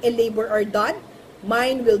work and labor are done,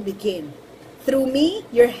 mine will begin. Through me,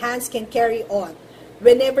 your hands can carry on.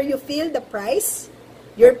 Whenever you feel the price,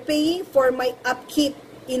 you're paying for my upkeep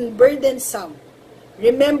in burdensome.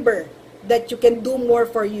 Remember that you can do more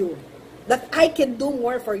for you, that I can do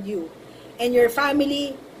more for you and your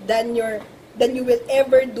family than you will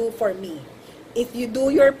ever do for me. If you do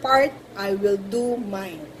your part, I will do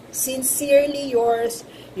mine. Sincerely yours,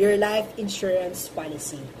 your life insurance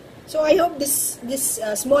policy. So I hope this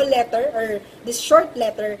small letter or this short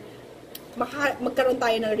letter, magkaroon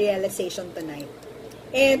tayo ng realization tonight.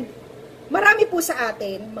 And marami po sa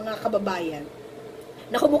atin, mga kababayan,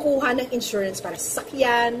 na kumukuha ng insurance para sa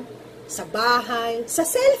sakyan, sa bahay, sa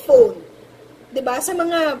cellphone. 'Di ba? Sa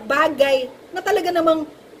mga bagay na talaga namang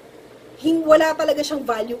wala talaga siyang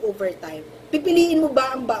value over time. Pipiliin mo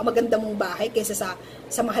ba ang maganda mong bahay kaysa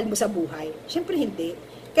sa mahal mo sa buhay? Siyempre hindi.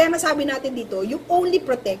 Kaya masabi natin dito, you only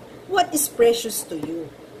protect what is precious to you.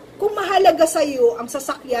 Kung mahalaga sa iyo ang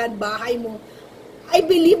sasakyan, bahay mo, I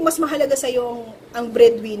believe mas mahalaga sa iyo ang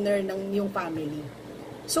breadwinner ng iyong family.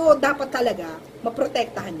 So, dapat talaga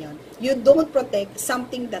maprotektahan yan. You don't protect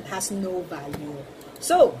something that has no value.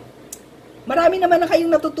 So, marami naman na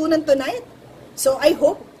kayong natutunan tonight. So, I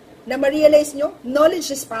hope na ma-realize nyo,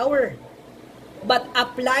 knowledge is power. But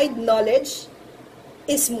applied knowledge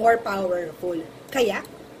is more powerful. Kaya,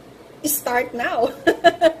 start now.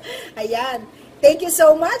 Ayan. Thank you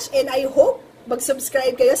so much and I hope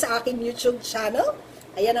mag-subscribe kayo sa aking YouTube channel.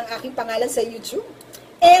 Ayan ang aking pangalan sa YouTube.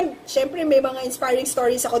 And, syempre, may mga inspiring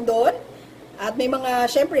stories ako doon. At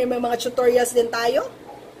syempre, may mga tutorials din tayo.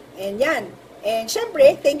 And yan. And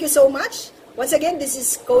syempre, thank you so much. Once again, this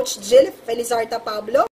is Coach Jill Felizarta Pablo.